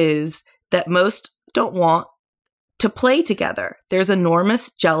reality is that most don't want to play together. There's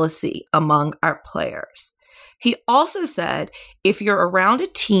enormous jealousy among our players. He also said, if you're around a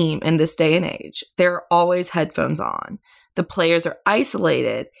team in this day and age, there are always headphones on. The players are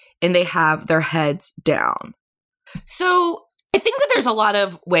isolated and they have their heads down. So I think that there's a lot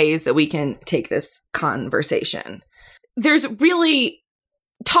of ways that we can take this conversation. There's really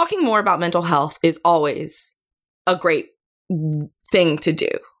talking more about mental health is always a great thing to do.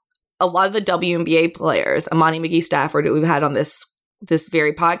 A lot of the WNBA players, Imani McGee-Stafford, who we've had on this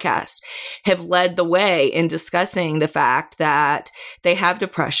very podcast, have led the way in discussing the fact that they have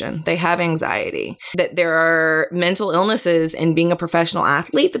depression, they have anxiety, that there are mental illnesses in being a professional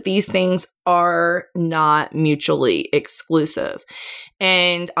athlete, that these things are not mutually exclusive.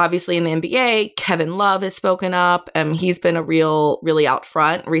 And obviously in the NBA, Kevin Love has spoken up. He's been really out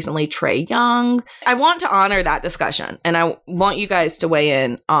front. Recently, Trae Young. I want to honor that discussion, and I want you guys to weigh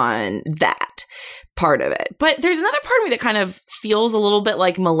in on that part of it. But there's another part of me that kind of feels a little bit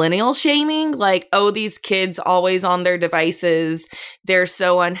like millennial shaming, like, oh, these kids always on their devices, they're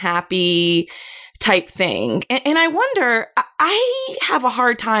so unhappy type thing. And I wonder, I have a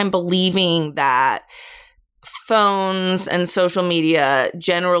hard time believing that phones and social media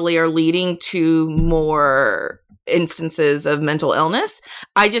generally are leading to more instances of mental illness.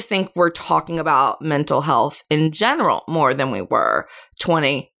 I just think we're talking about mental health in general more than we were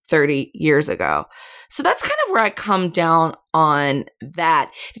 20, 30 years ago. So that's kind of where I come down on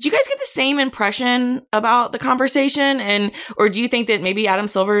that. Did you guys get the same impression about the conversation? Or do you think that maybe Adam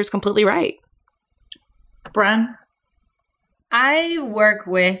Silver is completely right? Bren? I work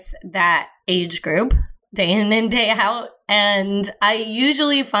with that age group day in and day out. And I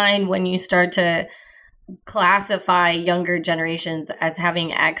usually find when you start to classify younger generations as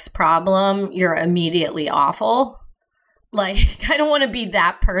having X problem, you're immediately awful. Like, I don't want to be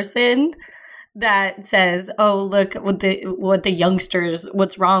that person that says, oh, look what the youngsters,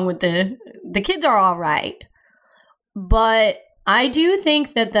 what's wrong with the kids are all right. But I do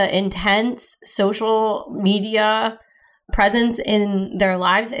think that the intense social media presence in their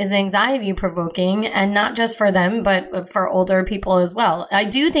lives is anxiety provoking, and not just for them, but for older people as well. I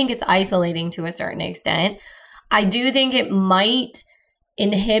do think it's isolating to a certain extent. I do think it might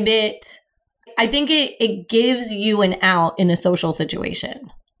inhibit, I think it gives you an out in a social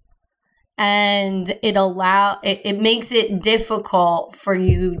situation. And it makes it difficult for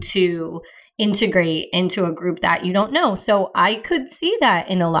you to integrate into a group that you don't know. So I could see that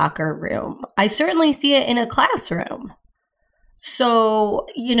in a locker room. I certainly see it in a classroom. So,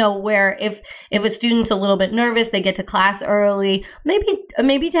 where if a student's a little bit nervous, they get to class early,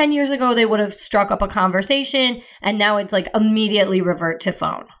 maybe 10 years ago, they would have struck up a conversation, and now it's like immediately revert to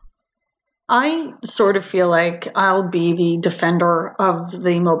phone. I sort of feel like I'll be the defender of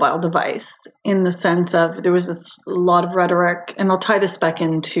the mobile device, in the sense of there was a lot of rhetoric, and I'll tie this back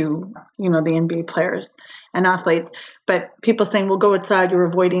into, the NBA players and athletes, but people saying, well, go outside, you're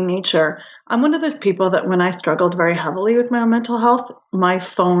avoiding nature. I'm one of those people that when I struggled very heavily with my own mental health, my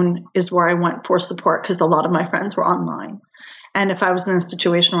phone is where I went for support, because a lot of my friends were online. And if I was in a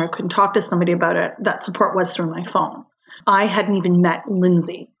situation where I couldn't talk to somebody about it, that support was through my phone. I hadn't even met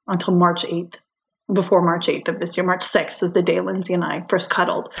Lindsay until March 8th, before March 8th of this year. March 6th is the day Lindsay and I first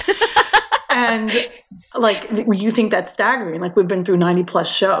cuddled. And like, you think that's staggering. Like, we've been through 90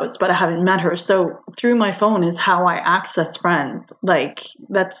 plus shows, but I haven't met her. So through my phone is how I access friends. Like,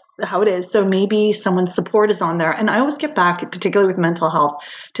 that's how it is. So maybe someone's support is on there. And I always get back, particularly with mental health,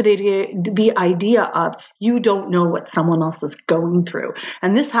 to the idea of you don't know what someone else is going through.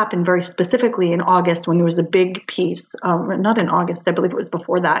 And this happened very specifically in August when there was a big piece, not in August, I believe it was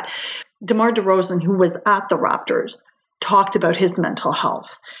before that. DeMar DeRozan, who was at the Raptors, talked about his mental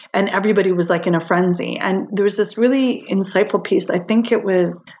health, and everybody was like in a frenzy. And there was this really insightful piece. I think it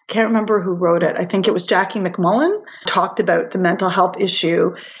was, can't remember who wrote it. I think it was Jackie McMullen, talked about the mental health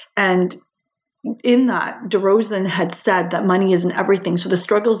issue. And in that, DeRozan had said that money isn't everything. So the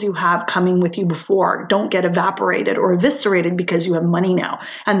struggles you have coming with you before don't get evaporated or eviscerated because you have money now.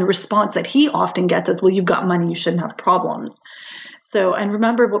 And the response that he often gets is, well, you've got money, you shouldn't have problems. So, and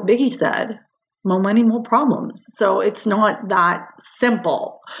remember what Biggie said, more money, more problems. So it's not that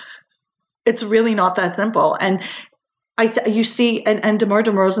simple. It's really not that simple. And you see, and DeMar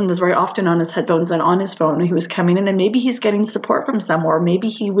DeRozan was very often on his headphones and on his phone when he was coming in, and maybe he's getting support from somewhere. Maybe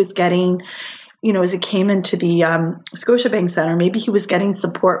he was getting, as he came into the Scotiabank Center, maybe he was getting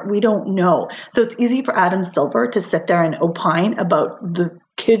support. We don't know. So it's easy for Adam Silver to sit there and opine about the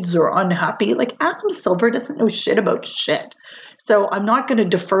kids are unhappy. Like, Adam Silver doesn't know shit about shit. So I'm not going to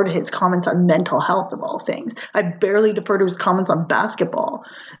defer to his comments on mental health of all things. I barely defer to his comments on basketball.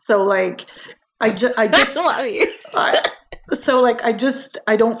 So like, I just love you. I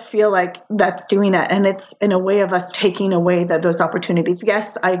don't feel like that's doing it. And it's in a way of us taking away those opportunities.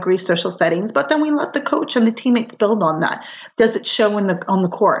 Yes, I agree, social settings, but then we let the coach and the teammates build on that. Does it show on the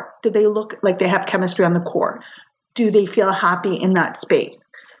court? Do they look like they have chemistry on the court? Do they feel happy in that space?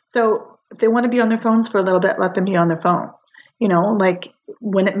 So if they want to be on their phones for a little bit, let them be on their phones. Like,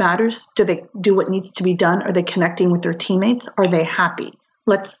 when it matters, do they do what needs to be done? Are they connecting with their teammates? Are they happy?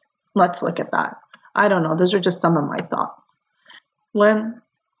 Let's look at that. I don't know. Those are just some of my thoughts. Lynn?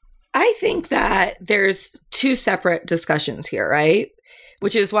 I think that there's two separate discussions here, right?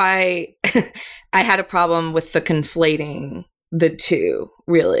 Which is why I had a problem with the conflating the two,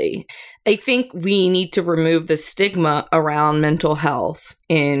 really. I think we need to remove the stigma around mental health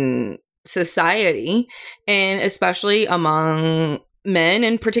in society, and especially among men,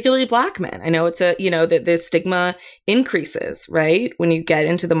 and particularly Black men. I know it's that the stigma increases, right, when you get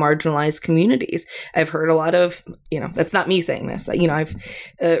into the marginalized communities. I've heard a lot of, that's not me saying this, I've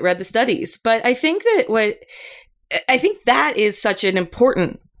read the studies, but I think that is such an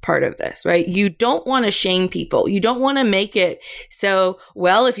important part of this, right? You don't want to shame people. You don't want to make it so,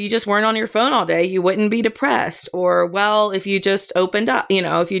 well, if you just weren't on your phone all day, you wouldn't be depressed. Or, well, if you just opened up,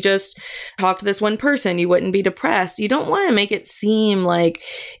 if you just talked to this one person, you wouldn't be depressed. You don't want to make it seem like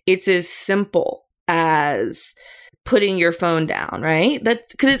it's as simple as putting your phone down, right?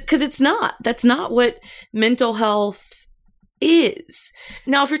 That's because it's not. That's not what mental health is.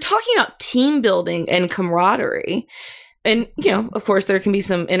 Now, if you're talking about team building and camaraderie, and, of course, there can be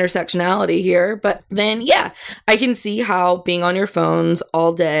some intersectionality here, but then, yeah, I can see how being on your phones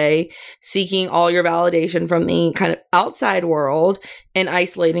all day, seeking all your validation from the kind of outside world and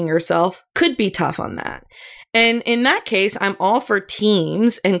isolating yourself could be tough on that. And in that case, I'm all for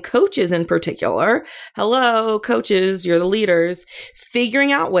teams and coaches in particular. Hello, coaches, you're the leaders,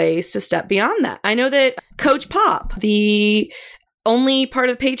 figuring out ways to step beyond that. I know that Coach Pop, the only part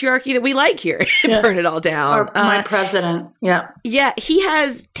of the patriarchy that we like here, burn it all down. My president. Yeah. Yeah. He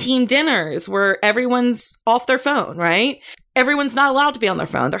has team dinners where everyone's off their phone, right? Everyone's not allowed to be on their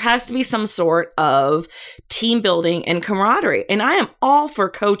phone. There has to be some sort of team building and camaraderie. And I am all for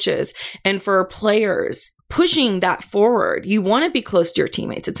coaches and for players pushing that forward. You want to be close to your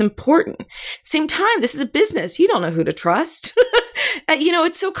teammates. It's important. Same time, this is a business. You don't know who to trust.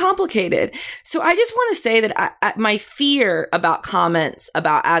 It's so complicated. So I just want to say that my fear about comments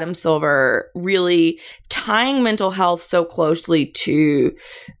about Adam Silver really tying mental health so closely to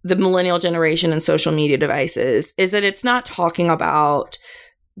the millennial generation and social media devices is that it's not talking about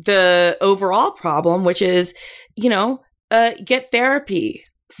the overall problem, which is, get therapy.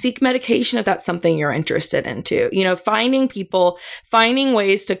 Seek medication if that's something you're interested into. Finding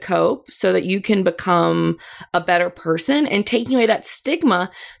ways to cope so that you can become a better person and taking away that stigma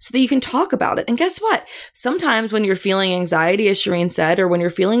so that you can talk about it. And guess what? Sometimes when you're feeling anxiety, as Shireen said, or when you're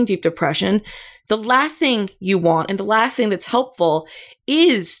feeling deep depression, the last thing you want and the last thing that's helpful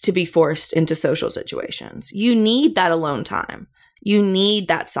is to be forced into social situations. You need that alone time. You need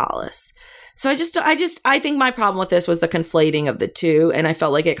that solace. So I think my problem with this was the conflating of the two, and I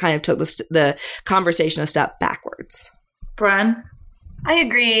felt like it kind of took the conversation a step backwards. Bren? I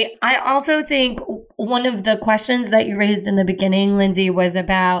agree. I also think one of the questions that you raised in the beginning, Lindsay, was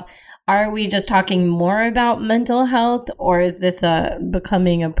about Are we just talking more about mental health, or is this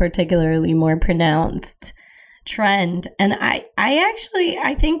becoming a particularly more pronounced trend? And I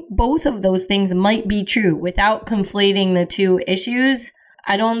think both of those things might be true without conflating the two issues.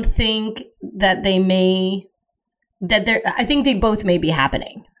 I don't think that I think they both may be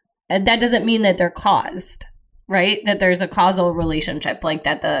happening. And that doesn't mean that they're caused, right? That there's a causal relationship, like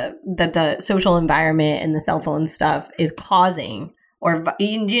that the social environment and the cell phone stuff is causing, or do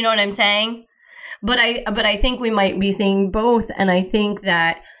you know what I'm saying? But I think we might be seeing both, and I think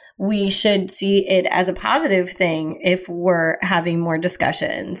that we should see it as a positive thing if we're having more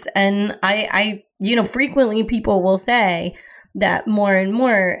discussions. And I frequently people will say that more and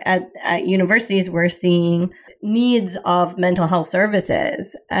more at universities we're seeing needs of mental health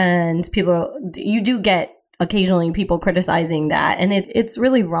services, and you do get occasionally people criticizing that, and it's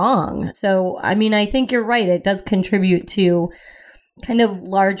really wrong. So I mean, I think you're right, it does contribute to kind of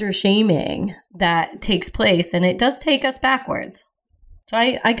larger shaming that takes place, and it does take us backwards. So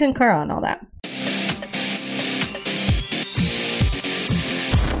I concur on all that.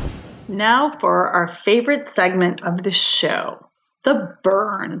 Now for our favorite segment of the show, the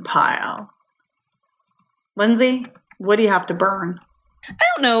burn pile. Lindsay, what do you have to burn? I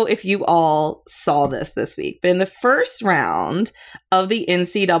don't know if you all saw this week, but in the first round of the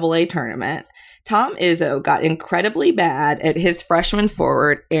NCAA tournament, Tom Izzo got incredibly bad at his freshman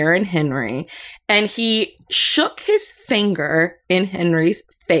forward, Aaron Henry, and he shook his finger in Henry's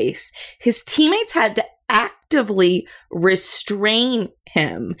face. His teammates had to actively restrain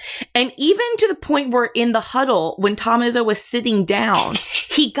him. And even to the point where in the huddle, when Tom Izzo was sitting down,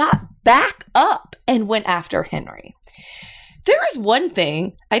 he got back up and went after Henry. There is one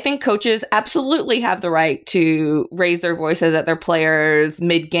thing, I think coaches absolutely have the right to raise their voices at their players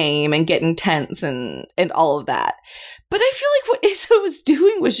mid-game and get intense and all of that. But I feel like what Izzo was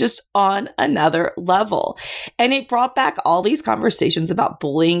doing was just on another level. And it brought back all these conversations about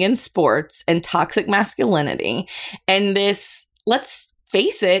bullying in sports and toxic masculinity and this, let's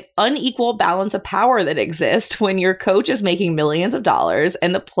face it, unequal balance of power that exists when your coach is making millions of dollars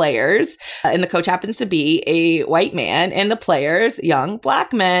and the players, and the coach happens to be a white man, and the players, young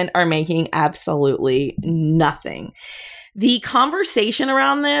black men, are making absolutely nothing. The conversation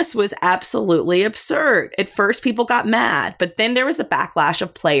around this was absolutely absurd. At first, people got mad, but then there was a backlash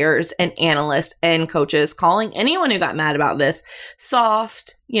of players and analysts and coaches calling anyone who got mad about this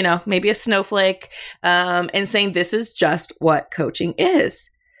soft, maybe a snowflake, and saying this is just what coaching is.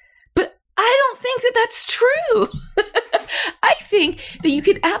 But I don't think that that's true. I think that you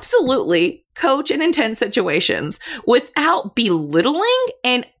can absolutely coach in intense situations without belittling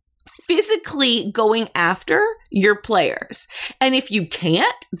and physically going after your players. And if you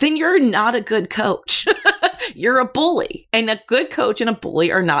can't, then you're not a good coach. You're a bully. And a good coach and a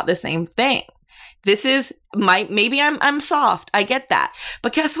bully are not the same thing. This is maybe I'm soft. I get that.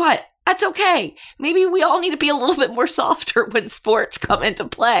 But guess what? That's okay. Maybe we all need to be a little bit more softer when sports come into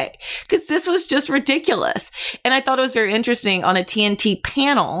play, because this was just ridiculous. And I thought it was very interesting on a TNT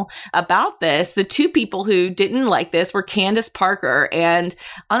panel about this. The two people who didn't like this were Candace Parker, and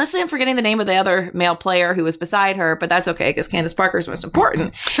honestly, I'm forgetting the name of the other male player who was beside her, but that's okay because Candace Parker is most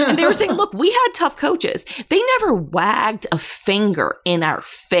important. And they were saying, look, we had tough coaches. They never wagged a finger in our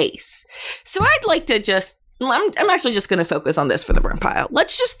face. So I'd like to I'm actually just going to focus on this for the burn pile.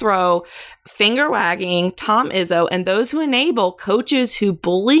 Let's just throw finger wagging, Tom Izzo, and those who enable coaches who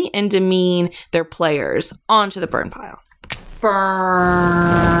bully and demean their players onto the burn pile.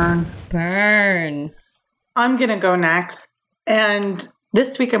 Burn. I'm going to go next. And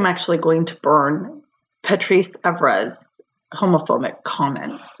this week I'm actually going to burn Patrice Evra's homophobic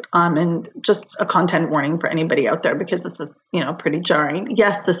comments. And just a content warning for anybody out there, because this is, pretty jarring.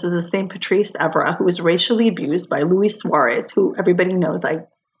 Yes, this is the same Patrice Evra who was racially abused by Luis Suarez, who everybody knows I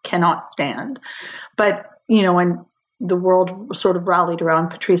cannot stand. But, when the world sort of rallied around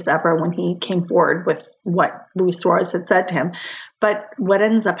Patrice Evra when he came forward with what Luis Suarez had said to him. But what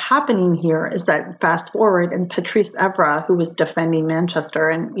ends up happening here is that fast forward, and Patrice Evra, who was defending Manchester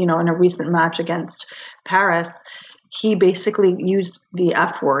and, in a recent match against Paris, he basically used the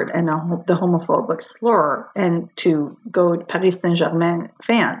F word and the homophobic slur and to go to Paris Saint-Germain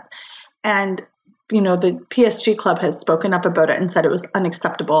fans. And, the PSG club has spoken up about it and said it was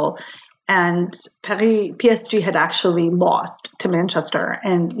unacceptable. And PSG had actually lost to Manchester.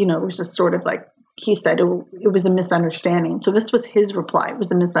 And, it was just sort of like, he said it was a misunderstanding. So this was his reply. It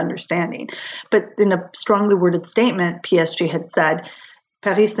was a misunderstanding. But in a strongly worded statement, PSG had said,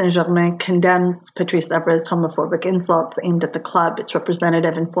 Paris Saint-Germain condemns Patrice Evra's homophobic insults aimed at the club, its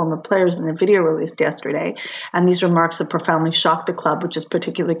representative and former players in a video released yesterday. And these remarks have profoundly shocked the club, which is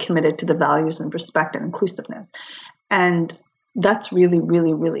particularly committed to the values and respect and inclusiveness. And that's really,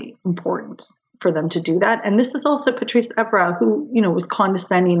 really, really important for them to do that. And this is also Patrice Evra, who, was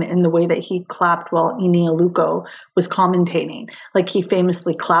condescending in the way that he clapped while Ine Aluko was commentating. Like, he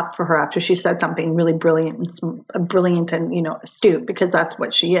famously clapped for her after she said something really brilliant and astute, because that's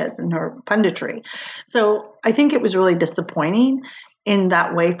what she is in her punditry. So I think it was really disappointing in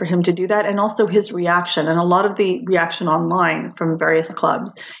that way for him to do that, and also his reaction. And a lot of the reaction online from various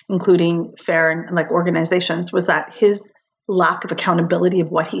clubs, including fair and organizations, was that his lack of accountability of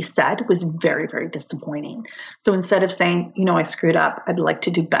what he said was very, very disappointing. So instead of saying, I screwed up, I'd like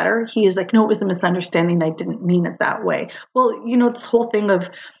to do better, he is like, no, it was a misunderstanding, I didn't mean it that way. Well, this whole thing of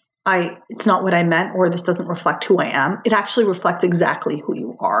it's not what I meant, or this doesn't reflect who I am. It actually reflects exactly who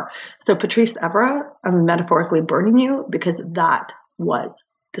you are. So Patrice Evra, I'm metaphorically burning you, because that was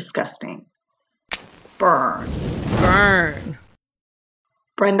disgusting. Burn.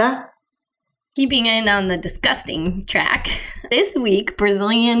 Brenda? Keeping in on the disgusting track, this week,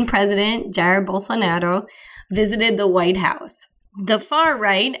 Brazilian President Jair Bolsonaro visited the White House. The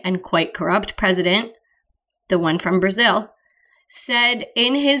far-right and quite corrupt president, the one from Brazil, said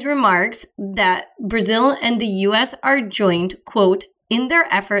in his remarks that Brazil and the U.S. are joined, quote, in their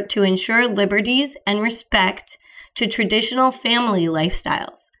effort to ensure liberties and respect to traditional family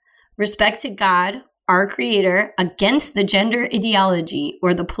lifestyles, respect to God, our creator, against the gender ideology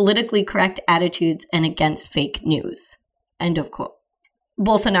or the politically correct attitudes, and against fake news. End of quote.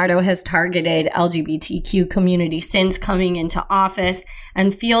 Bolsonaro has targeted LGBTQ community since coming into office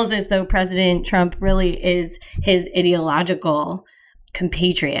and feels as though President Trump really is his ideological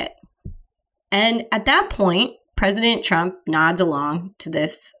compatriot. And at that point, President Trump nods along to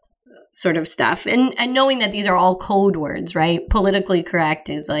this sort of stuff. And knowing that these are all code words, right? Politically correct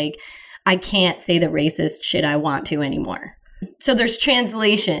is like, I can't say the racist shit I want to anymore. So there's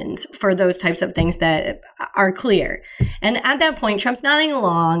translations for those types of things that are clear. And at that point, Trump's nodding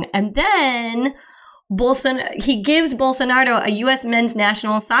along. And then he gives Bolsonaro a U.S. men's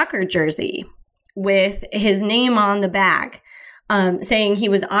national soccer jersey with his name on the back, saying he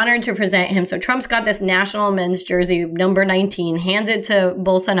was honored to present him. So Trump's got this national men's jersey, number 19, hands it to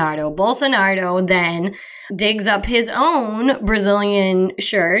Bolsonaro. Bolsonaro then digs up his own Brazilian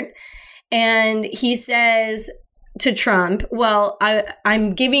shirt, and he says to Trump, well,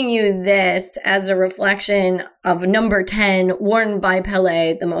 I'm giving you this as a reflection of number 10 worn by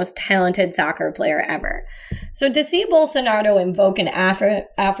Pelé, the most talented soccer player ever. So to see Bolsonaro invoke an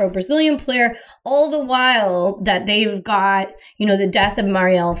Afro-Brazilian player, all the while that they've got, the death of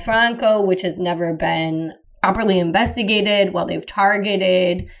Marielle Franco, which has never been properly investigated, while they've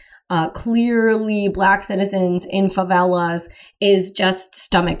targeted clearly Black citizens in favelas, is just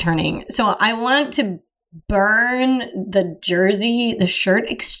stomach turning. So I want to burn the shirt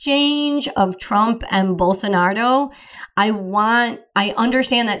exchange of Trump and Bolsonaro. I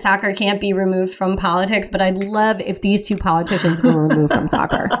understand that soccer can't be removed from politics, but I'd love if these two politicians were removed from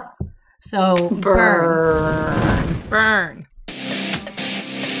soccer. So burn.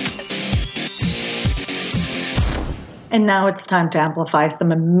 And now it's time to amplify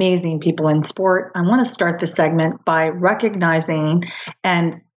some amazing people in sport. I want to start the segment by recognizing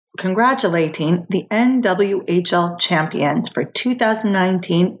and congratulating the NWHL champions for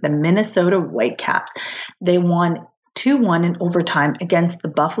 2019, the Minnesota Whitecaps. They won 2-1 in overtime against the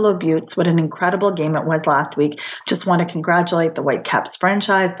Buffalo Beauts. What an incredible game it was last week. Just want to congratulate the Whitecaps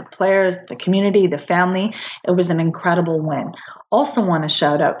franchise, the players, the community, the family. It was an incredible win. Also want to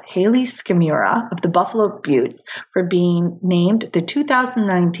shout out Haley Skimura of the Buffalo Beauts for being named the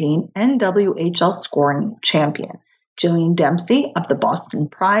 2019 NWHL scoring champion. Jillian Dempsey of the Boston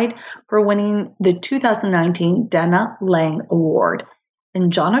Pride for winning the 2019 Dana Lang Award,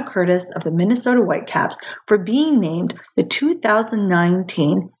 and Jonna Curtis of the Minnesota Whitecaps for being named the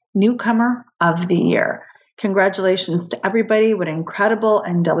 2019 Newcomer of the Year. Congratulations to everybody. What an incredible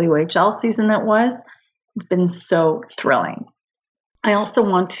NWHL season it was. It's been so thrilling. I also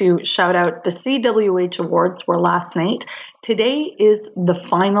want to shout out the CWH Awards were last night. Today is the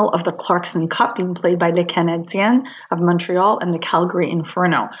final of the Clarkson Cup being played by Les Canadiens of Montreal and the Calgary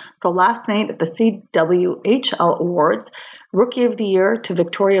Inferno. So last night at the CWHL Awards, Rookie of the Year to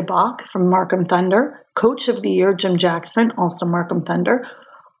Victoria Bach from Markham Thunder, Coach of the Year Jim Jackson, also Markham Thunder,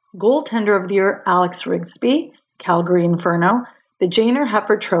 Goaltender of the Year Alex Rigsby, Calgary Inferno. The Janer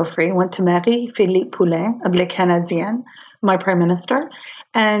Hepper Trophy went to Marie-Philippe Poulin of Les Canadiens, my Prime Minister,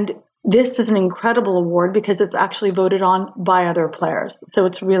 and this is an incredible award because it's actually voted on by other players. So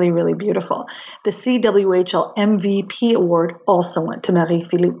it's really, really beautiful. The CWHL MVP award also went to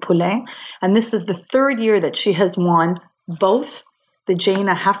Marie-Philippe Poulin. And this is the third year that she has won both the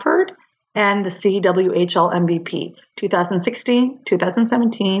Jayna Hefford and the CWHL MVP, 2016,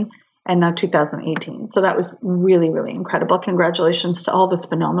 2017, and now 2018. So that was really, really incredible. Congratulations to all those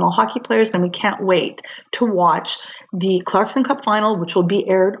phenomenal hockey players. And we can't wait to watch the Clarkson Cup final, which will be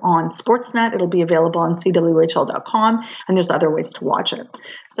aired on Sportsnet. It'll be available on cwhl.com, and there's other ways to watch it.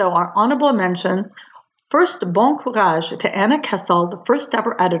 So our honorable mentions. First, bon courage to Anna Kessel, the first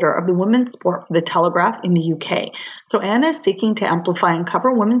ever editor of the women's sport for The Telegraph in the UK. So Anna is seeking to amplify and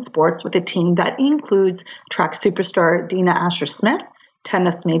cover women's sports with a team that includes track superstar Dina Asher-Smith,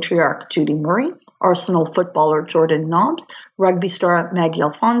 tennis matriarch Judy Murray, Arsenal footballer Jordan Nobbs, rugby star Maggie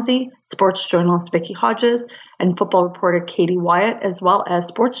Alfonsi, sports journalist Vicky Hodges, and football reporter Katie Wyatt, as well as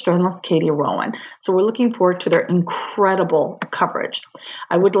sports journalist Katie Rowan. So we're looking forward to their incredible coverage.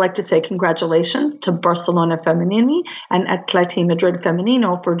 I would like to say congratulations to Barcelona Femenini and Atleti Madrid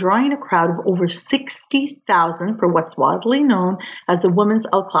Femenino for drawing a crowd of over 60,000 for what's widely known as the Women's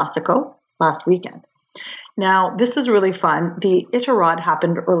El Clasico last weekend. Now, this is really fun. The Itarod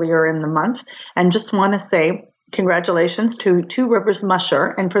happened earlier in the month, and just want to say congratulations to Two Rivers Musher.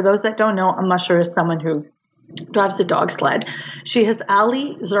 And for those that don't know, a musher is someone who drives a dog sled.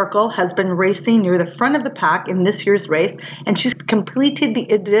 Ali Zirkle has been racing near the front of the pack in this year's race, and she's completed the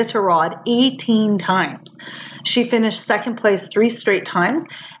Iditarod 18 times. She finished second place 3 straight times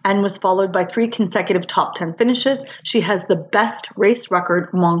and was followed by 3 consecutive top 10 finishes. She has the best race record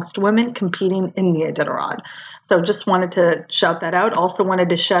amongst women competing in the Iditarod. So just wanted to shout that out. Also wanted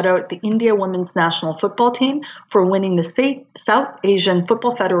to shout out the India Women's National Football Team for winning the South Asian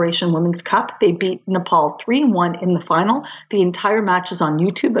Football Federation Women's Cup. They beat Nepal 3-1 in the final. The entire match is on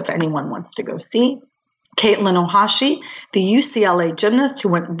YouTube if anyone wants to go see. Caitlin Ohashi, the UCLA gymnast who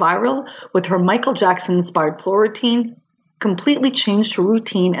went viral with her Michael Jackson-inspired floor routine, completely changed her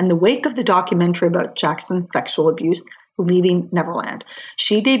routine in the wake of the documentary about Jackson's sexual abuse, Leaving Neverland.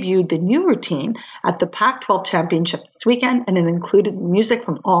 She debuted the new routine at the Pac-12 Championship this weekend, and it included music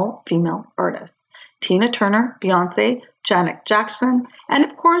from all female artists. Tina Turner, Beyonce, Janet Jackson, and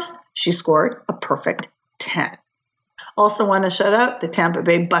of course, she scored a perfect 10. Also want to shout out the Tampa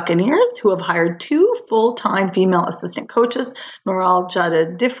Bay Buccaneers, who have hired 2 full-time female assistant coaches, Noral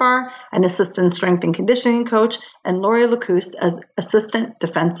Jada-Diffar, an assistant strength and conditioning coach, and Lori Lacouste as assistant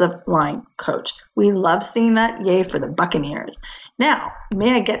defensive line coach. We love seeing that. Yay for the Buccaneers. Now,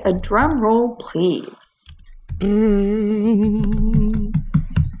 may I get a drum roll, please?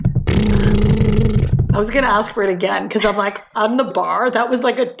 I was going to ask for it again because I'm like, on the bar, that was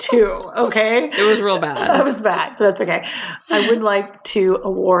like a 2, okay? It was real bad. That was bad, but that's okay. I would like to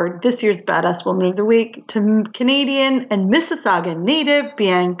award this year's Badass Woman of the Week to Canadian and Mississauga native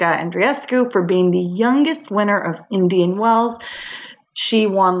Bianca Andreescu for being the youngest winner of Indian Wells. She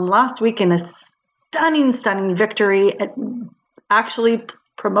won last week in a stunning victory at actually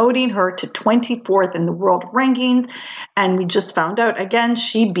promoting her to 24th in the world rankings. And we just found out again,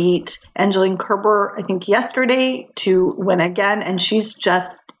 she beat Angeline Kerber, I think yesterday, to win again. And she's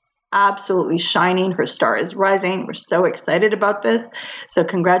just absolutely shining. Her star is rising. We're so excited about this. So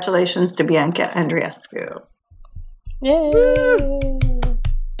congratulations to Bianca Andreescu. Yay!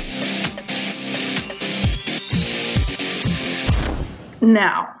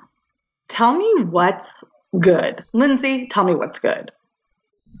 Now, tell me what's good. Lindsay, tell me what's good.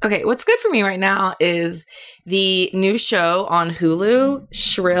 Okay, what's good for me right now is the new show on Hulu,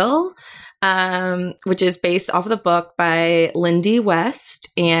 Shrill, which is based off of the book by Lindy West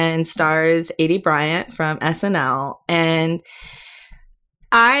and stars Aidy Bryant from SNL. And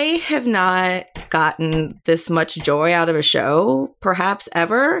I have not gotten this much joy out of a show, perhaps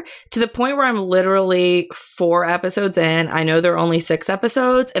ever, to the point where I'm literally 4 episodes in. I know there are only 6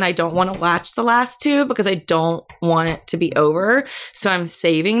 episodes, and I don't want to watch the last 2 because I don't want it to be over. So I'm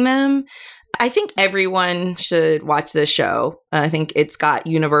saving them. I think everyone should watch this show. I think it's got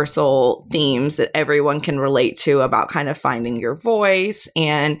universal themes that everyone can relate to about kind of finding your voice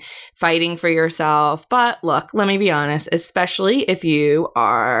and fighting for yourself. But look, let me be honest, especially if you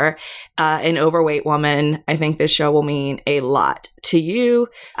are an overweight woman, I think this show will mean a lot to you.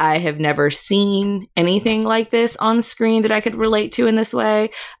 I have never seen anything like this on screen that I could relate to in this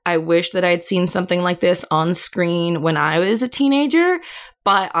way. I wish that I'd seen something like this on screen when I was a teenager.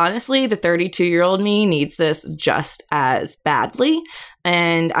 But honestly, the 32-year-old me needs this just as badly.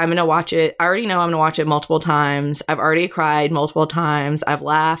 And I'm going to watch it. I already know I'm going to watch it multiple times. I've already cried multiple times. I've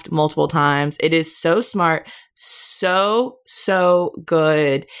laughed multiple times. It is so smart, so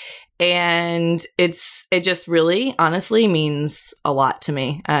good. And it just really honestly means a lot to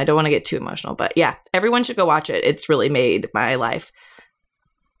me. I don't want to get too emotional, but yeah, everyone should go watch it. It's really made my life.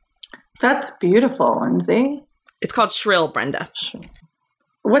 That's beautiful, Lindsay. It's called Shrill, Brenda.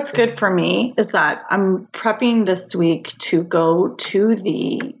 What's good for me is that I'm prepping this week to go to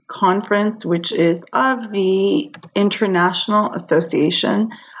the conference, which is of the International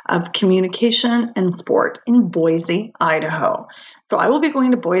Association of Communication and Sport in Boise, Idaho. So I will be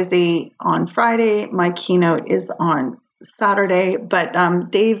going to Boise on Friday. My keynote is on Saturday, but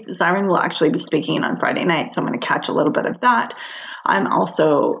Dave Zirin will actually be speaking on Friday night, so I'm going to catch a little bit of that. I'm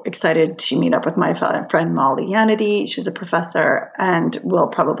also excited to meet up with my friend Molly Yanity. She's a professor, and we'll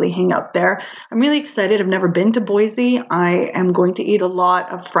probably hang out there. I'm really excited. I've never been to Boise. I am going to eat a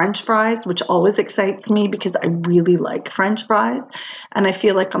lot of French fries, which always excites me because I really like French fries. And I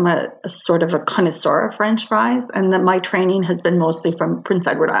feel like I'm a sort of a connoisseur of French fries, and that my training has been mostly from Prince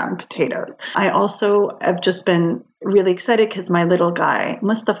Edward Island potatoes. I also have just been really excited because my little guy,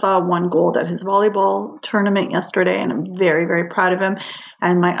 Mustafa, won gold at his volleyball tournament yesterday, and I'm very, very proud of him.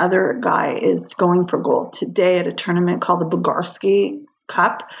 And my other guy is going for gold today at a tournament called the Bugarski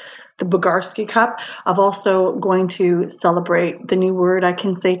Cup. The Bugarski Cup. I'm also going to celebrate the new word I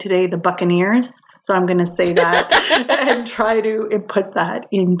can say today, the Buccaneers. So I'm going to say that and try to put that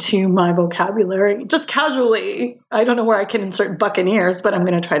into my vocabulary just casually. I don't know where I can insert Buccaneers, but I'm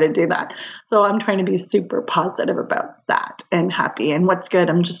going to try to do that. So I'm trying to be super positive about that and happy. And what's good,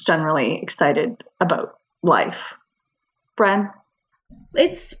 I'm just generally excited about life. Bren?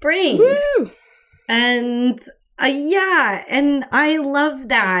 It's spring. Woo! And yeah, and I love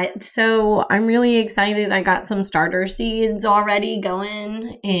that. So I'm really excited. I got some starter seeds already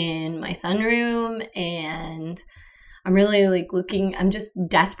going in my sunroom, and I'm really I'm just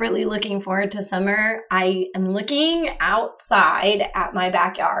desperately looking forward to summer. I am looking outside at my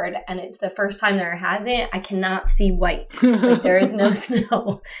backyard, and it's the first time there hasn't. I cannot see white. Like, there is no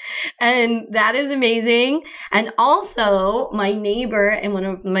snow. And that is amazing. And also, my neighbor and one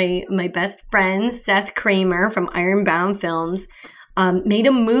of my best friends, Seth Kramer from Ironbound Films, made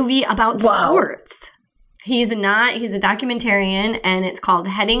a movie about sports. He's a documentarian, and it's called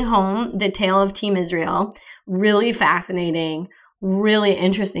Heading Home, The Tale of Team Israel. Really fascinating, really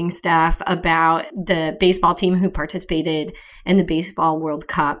interesting stuff about the baseball team who participated in the Baseball World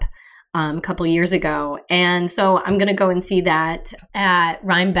Cup a couple years ago. And so I'm going to go and see that at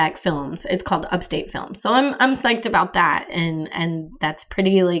Rhinebeck Films. It's called Upstate Films. So I'm psyched about that. And that's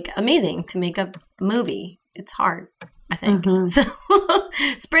pretty amazing to make a movie. It's hard, I think. Mm-hmm. So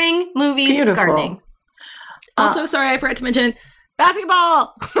spring, movies, beautiful. Gardening. Also, sorry, I forgot to mention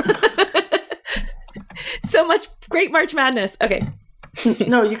basketball. So much great March Madness. Okay.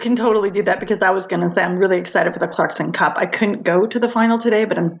 No, you can totally do that, because I was going to say I'm really excited for the Clarkson Cup. I couldn't go to the final today,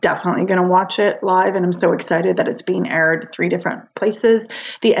 but I'm definitely going to watch it live, and I'm so excited that it's being aired 3 different places.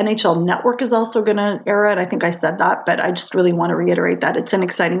 The NHL Network is also going to air it. I think I said that, but I just really want to reiterate that it's an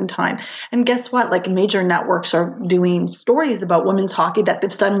exciting time. And guess what? Like, major networks are doing stories about women's hockey that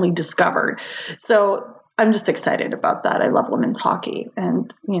they've suddenly discovered. So I'm just excited about that. I love women's hockey,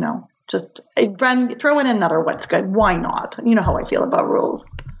 and, just, Bren, throw in another what's good. Why not? You know how I feel about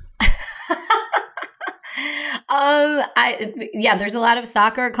rules. There's a lot of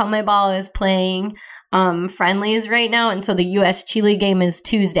soccer. CONMEBOL is playing friendlies right now, and so the US-Chile game is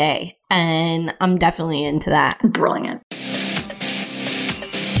Tuesday, and I'm definitely into that. Brilliant.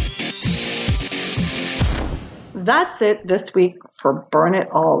 That's it this week for Burn It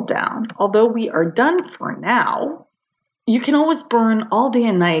All Down. Although we are done for now, you can always burn all day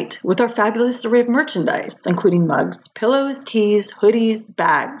and night with our fabulous array of merchandise, including mugs, pillows, tees, hoodies,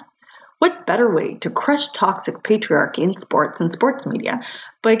 bags. What better way to crush toxic patriarchy in sports and sports media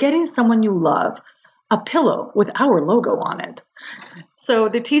by getting someone you love a pillow with our logo on it? So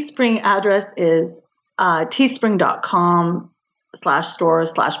the Teespring address is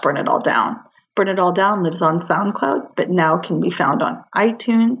teespring.com/store/burnitalldown. Burn It All Down lives on SoundCloud, but now can be found on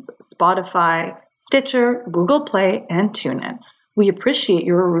iTunes, Spotify, Stitcher, Google Play, and TuneIn. We appreciate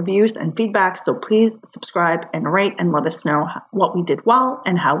your reviews and feedback, so please subscribe and rate and let us know what we did well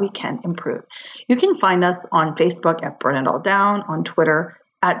and how we can improve. You can find us on Facebook at Burn It All Down, on Twitter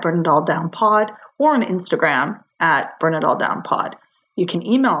at Burn It All Down Pod, or on Instagram at Burn It All Down Pod. You can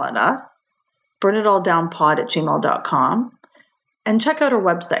email at us, burnitalldownpod@gmail.com. And check out our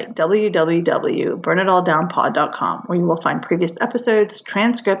website, www.burnitalldownpod.com, where you will find previous episodes,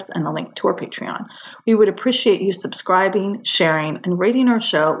 transcripts, and a link to our Patreon. We would appreciate you subscribing, sharing, and rating our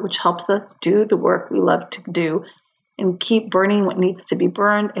show, which helps us do the work we love to do and keep burning what needs to be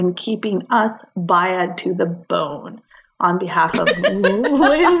burned and keeping us Bayad to the bone. On behalf of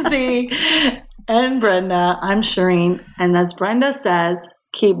Lindsay and Brenda, I'm Shireen. And as Brenda says,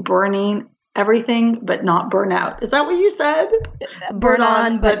 keep burning everything but not burn out. Is that what you said? Burn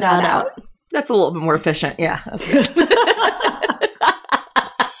on but not out. That's a little bit more efficient. Yeah, that's good.